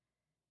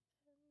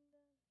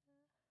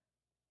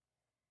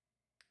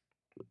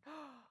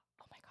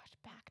 Oh my gosh,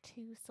 back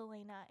to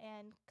Selena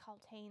and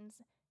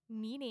Caltain's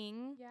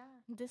meeting. Yeah.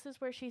 This is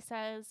where she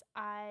says,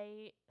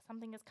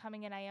 something is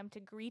coming and I am to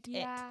greet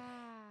it.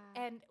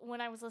 And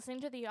when I was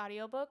listening to the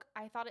audiobook,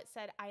 I thought it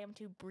said I am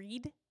to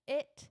breed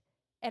it.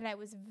 And I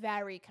was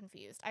very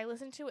confused. I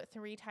listened to it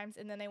 3 times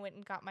and then I went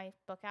and got my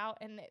book out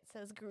and it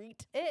says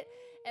greet it.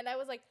 And I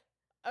was like,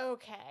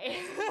 okay.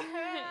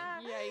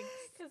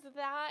 Yikes. Because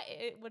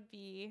it would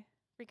be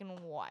freaking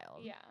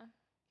wild. Yeah.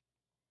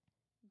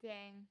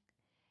 Dang.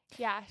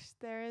 Yeah,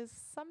 there is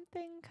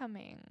something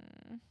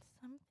coming.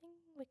 Something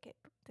wicked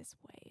this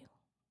way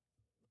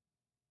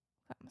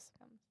comes.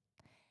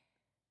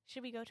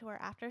 Should we go to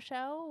our after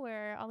show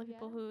where all the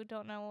people who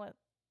don't know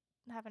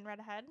haven't read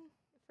ahead?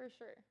 For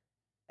sure.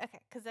 Okay,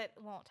 because it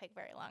won't take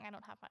very long. I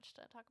don't have much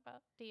to talk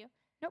about. Do you?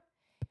 Nope.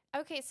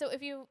 Okay, so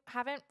if you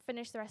haven't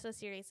finished the rest of the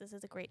series, this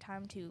is a great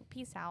time to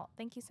peace out.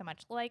 Thank you so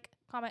much. Like,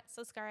 comment,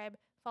 subscribe,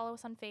 follow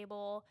us on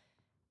Fable,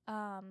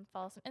 follow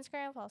us on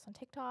Instagram, follow us on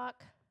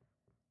TikTok,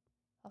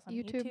 follow us on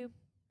YouTube.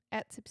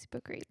 At Sipsy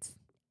Book Reads.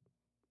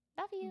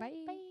 Love you.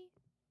 Bye. Bye.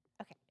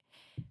 Okay,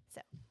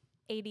 so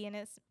Adian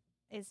is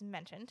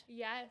mentioned.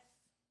 Yes.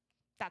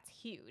 That's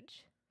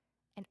huge.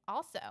 And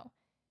also,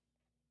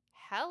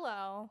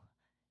 hello,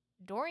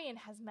 Dorian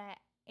has met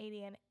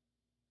Adian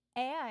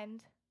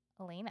and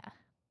Elena.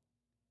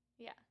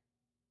 Yeah.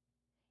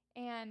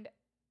 And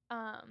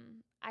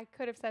I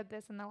could have said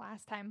this in the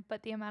last time,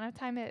 but the amount of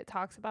time it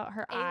talks about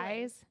her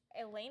eyes.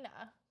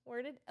 Elena.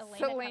 Where did Elena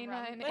Selena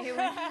come from? and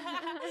Elena.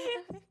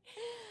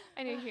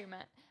 I knew who you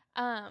meant.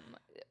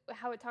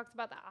 How it talks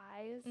about the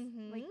eyes,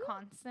 like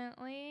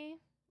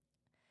constantly.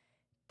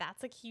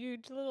 That's a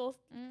huge little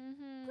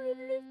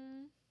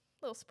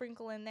little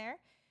sprinkle in there.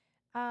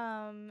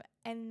 And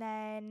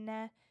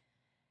then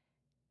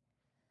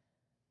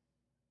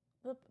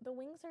the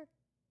wings are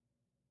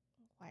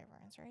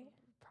wyverns, right?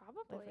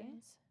 Probably.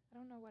 Wyverns. I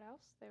don't know what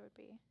else they would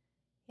be.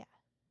 Yeah.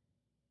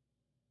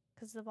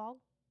 Because the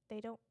Vogue,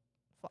 they don't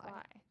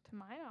fly. To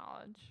my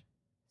knowledge.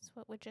 So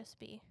it would just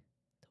be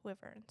the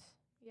wyverns.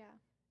 Yeah.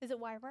 Is it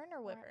wyvern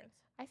or wyverns?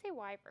 I say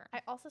wyvern.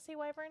 I also say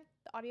wyvern.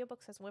 The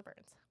audiobook says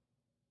wyverns.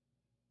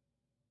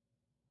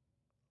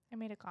 I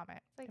made a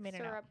comment. It's like I made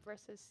syrup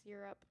versus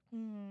syrup.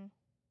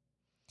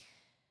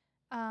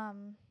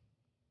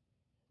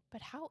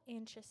 But how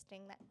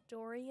interesting that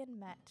Dorian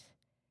met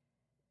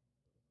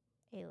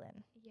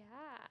Aelin.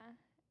 Yeah.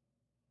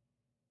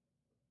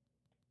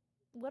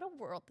 What a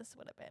world this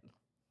would have been.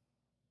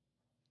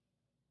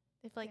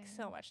 If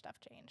so much stuff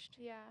changed.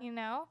 Yeah. You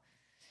know?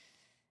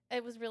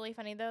 It was really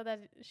funny though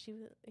that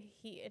he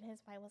in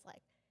his mind was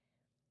like,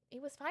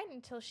 it was fine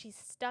until she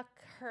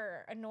stuck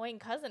her annoying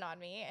cousin on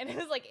me, and it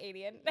was like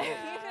Adian.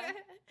 Yeah.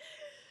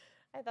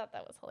 I thought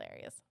that was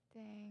hilarious.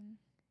 Dang.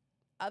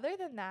 Other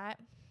than that,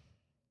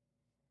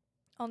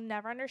 I'll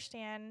never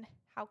understand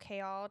how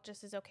Chaol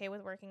just is okay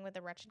with working with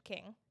the wretched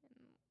king.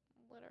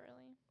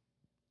 Literally.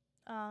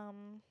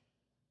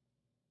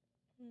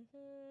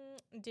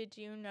 Did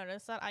you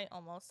notice that I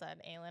almost said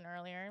Aelin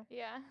earlier?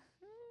 Yeah.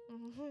 I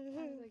was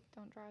like,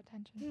 don't draw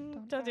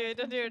attention. Don't do it.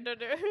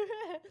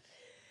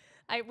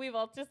 We've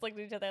all just looked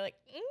at each other like,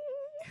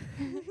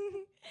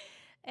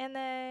 And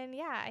then,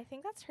 yeah, I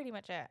think that's pretty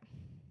much it.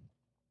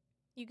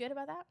 You good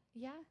about that?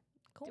 Yeah.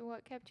 Cool.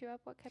 What kept you up?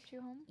 What kept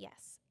you home?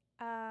 Yes.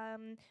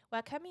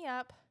 What kept me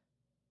up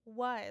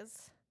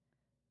was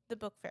the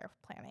book fair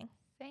planning.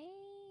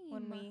 Same.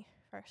 When we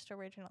first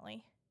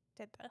originally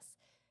did this.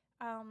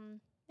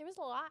 There was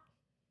a lot.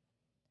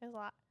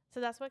 So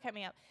that's what kept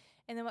me up.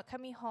 And then what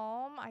kept me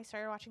home, I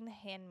started watching The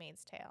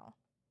Handmaid's Tale.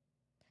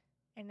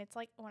 And it's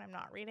like when I'm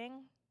not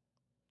reading,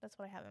 that's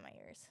what I have in my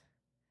ears.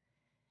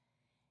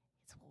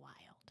 It's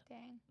wild.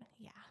 Dang.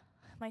 Yeah.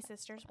 My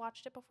sister's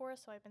watched it before,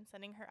 so I've been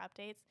sending her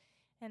updates.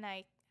 And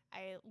I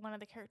one of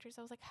the characters,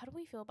 I was like, how do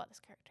we feel about this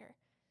character?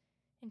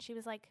 And she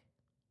was like,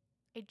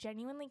 I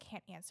genuinely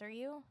can't answer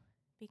you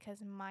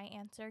because my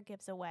answer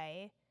gives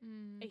away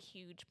a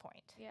huge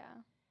point.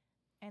 Yeah.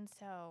 And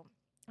so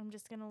I'm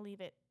just going to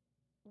leave it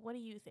what do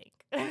you think?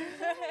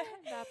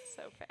 That's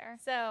so fair.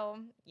 So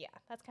yeah,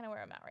 that's kind of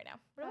where I'm at right now.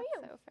 What about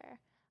you? That's so fair.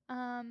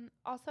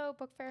 Also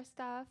book fair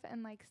stuff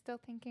and like still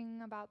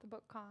thinking about the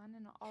book con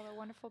and all the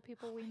wonderful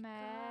people we met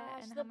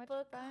gosh, and the how much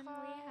book fun we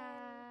con.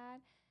 had.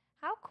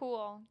 How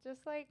cool.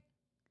 Just like,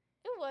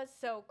 It was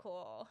so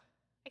cool.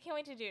 I can't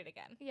wait to do it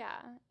again. yeah.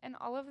 And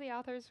all of the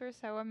authors were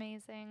so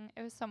amazing.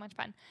 It was so much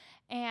fun.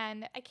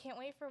 And I can't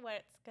wait for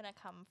what's gonna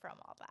come from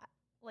all that.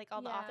 Like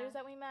all the Yeah. authors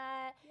that we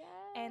met,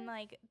 and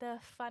like the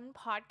fun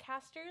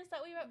podcasters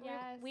that we met.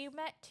 Yes. We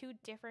met 2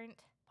 different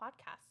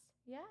podcasts,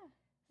 yeah.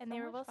 and So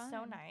they were much both so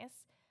fun.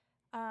 nice.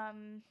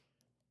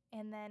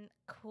 And then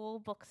cool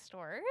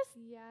bookstores.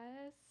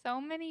 Yes.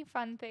 So many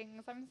fun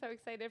things. I'm so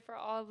excited for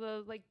all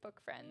the like book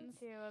friends.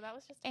 Me too. That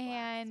was just a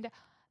blast.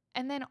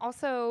 And then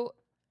also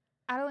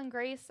Adeline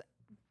Grace,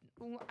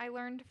 I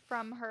learned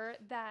from her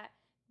that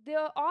the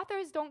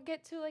authors don't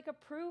get to like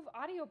approve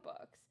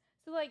audiobooks.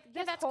 So like Yeah,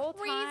 this that's whole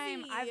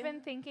time I've crazy.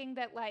 been thinking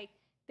that like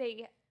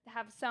they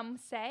have some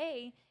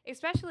say,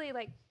 especially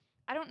like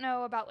I don't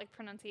know about like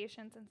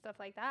pronunciations and stuff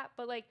like that,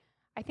 but like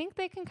I think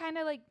they can kind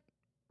of like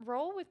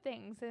roll with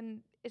things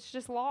and it's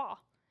just law.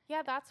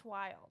 Yeah, that's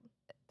wild.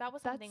 That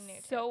was That's something new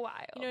too. so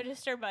wild. You know,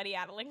 just our buddy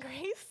Adeline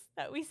Grace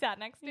that we sat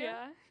next to.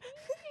 Yeah.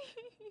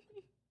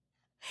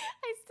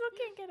 I still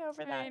can't get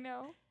over that. I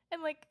know.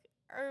 And like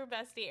our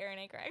bestie Erin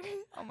A. Craig.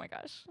 Oh my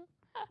gosh.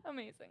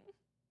 Amazing.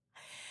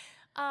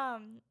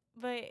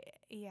 But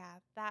yeah,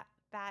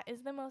 that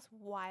is the most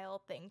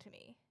wild thing to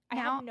me. I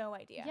Now- had no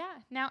idea. Yeah.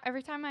 Now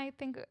every time I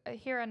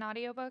hear an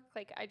audiobook,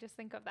 like I just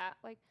think of that.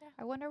 Like Yeah.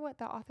 I wonder what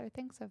the author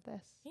thinks of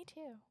this. Me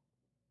too.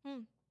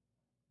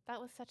 That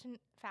was such a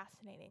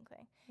fascinating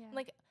thing. Yeah.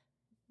 Like,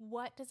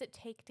 what does it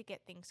take to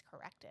get things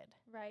corrected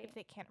right. if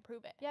they can't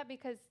approve it? Yeah,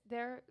 because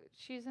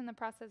she's in the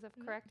process of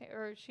Mhm. correcting,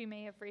 or she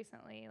may have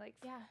recently, like,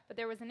 Yeah. but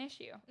there was an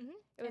issue. Mm-hmm.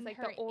 It was like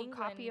the old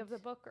copy of the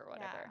book or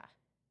whatever. Yeah.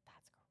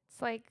 That's cool.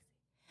 It's like,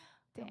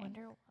 I dang.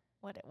 wonder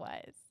what it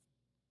was.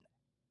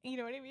 You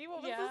know what I mean?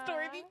 What was the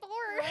story Yeah.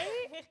 before?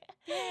 Right?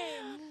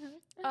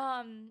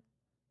 Dang.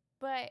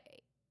 But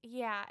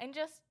yeah, and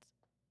just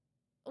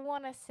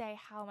want to say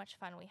how much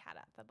fun we had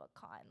at the book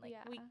con. Like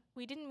Yeah.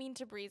 we didn't mean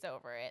to breeze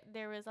over it.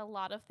 There was a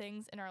lot of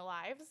things in our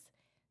lives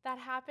that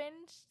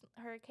happened: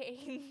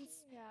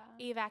 hurricanes, Yeah.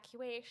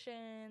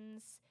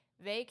 evacuations,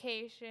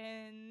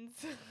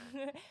 vacations,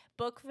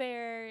 book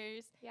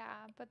fairs.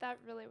 Yeah, but that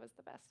really was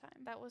the best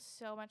time. That was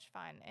so much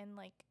fun. And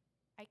like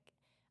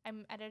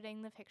I'm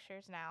editing the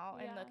pictures now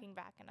and Yeah. looking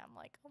back, and I'm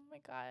like, oh my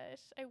gosh,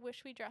 I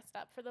wish we dressed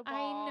up for the I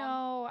ball.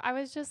 know. I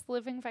was just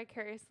living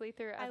vicariously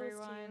through I was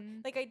too.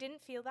 everyone. Like I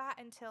didn't feel that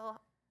until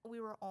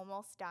we were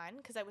almost done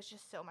because I was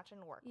just so much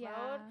in work Yeah.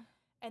 mode.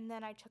 And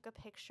then I took a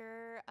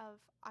picture of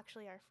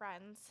actually our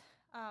friends,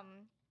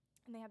 and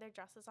they had their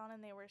dresses on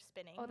and they were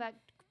spinning. Oh, that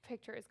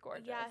picture is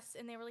gorgeous. Yes,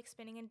 and they were like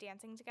spinning and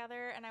dancing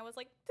together, and I was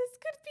like, this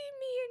could be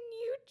me and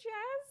you,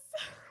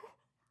 Jess.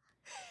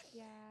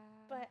 Yeah.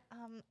 But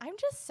I'm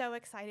just so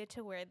excited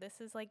to where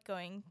this is like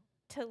going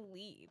to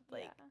lead.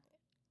 Like yeah.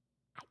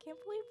 I can't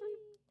believe we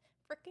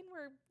freaking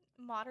were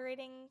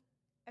moderating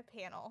a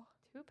panel.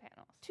 2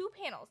 panels. 2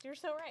 panels. You're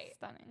so right.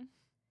 Stunning.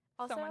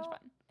 Also, so much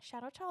fun.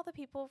 shout out to all the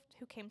people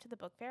who came to the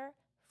book fair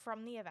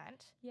from the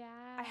event.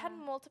 Yeah. I had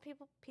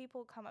multiple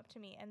people come up to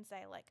me and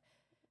say like,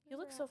 "You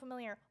look so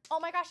familiar." Oh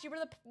my gosh, you were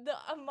the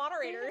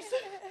moderators.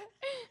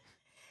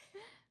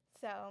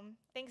 So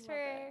thanks Love for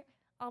it.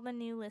 all the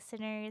new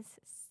listeners.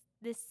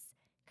 This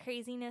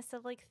craziness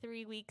of like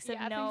 3 weeks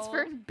Yeah, of no. thanks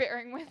for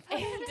bearing with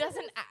us.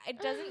 It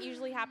doesn't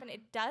usually happen.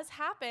 It does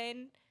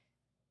happen.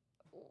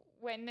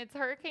 When it's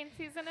hurricane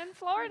season in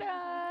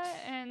Florida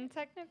and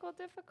technical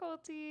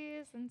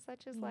difficulties and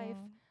such is life.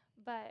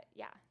 But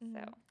yeah,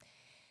 so.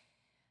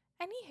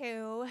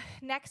 Anywho,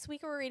 next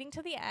week we're reading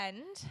to the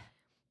end,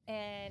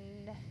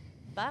 and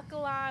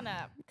buckle on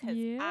up because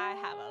I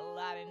have a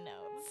lot of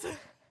notes.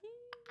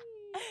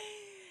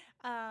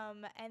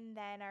 And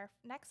then our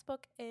next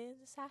book is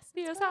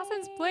The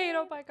Assassin's Blade.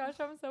 Oh my gosh,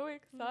 I'm so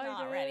excited.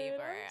 Not ready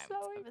for it. I'm so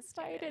I'm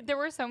excited. devastated. There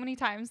were so many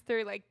times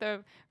through like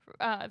the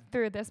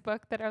through this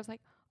book that I was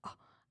like, oh,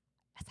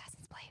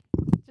 Assassin's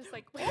Blade. Just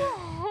like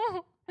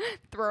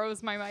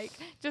throws my mic.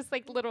 Just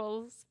like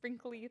little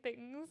sprinkly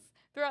things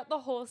throughout the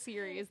whole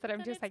series that I'm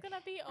Then just like, gonna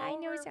be I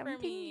know over something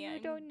for me. you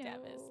I'm don't know.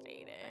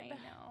 devastated. I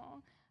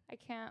know. I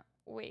can't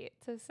wait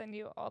to send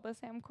you all the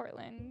Sam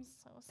Cortland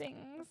So sad.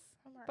 things.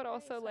 I'm but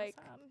already also, so like,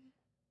 sad.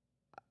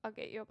 I'll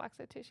get you a box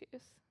of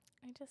tissues.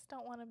 I just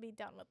don't want to be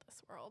done with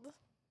this world.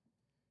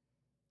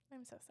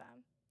 I'm so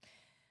sad.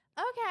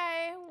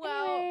 Okay,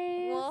 well,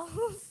 Anyways,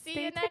 we'll see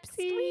stay you next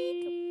tipsy. week.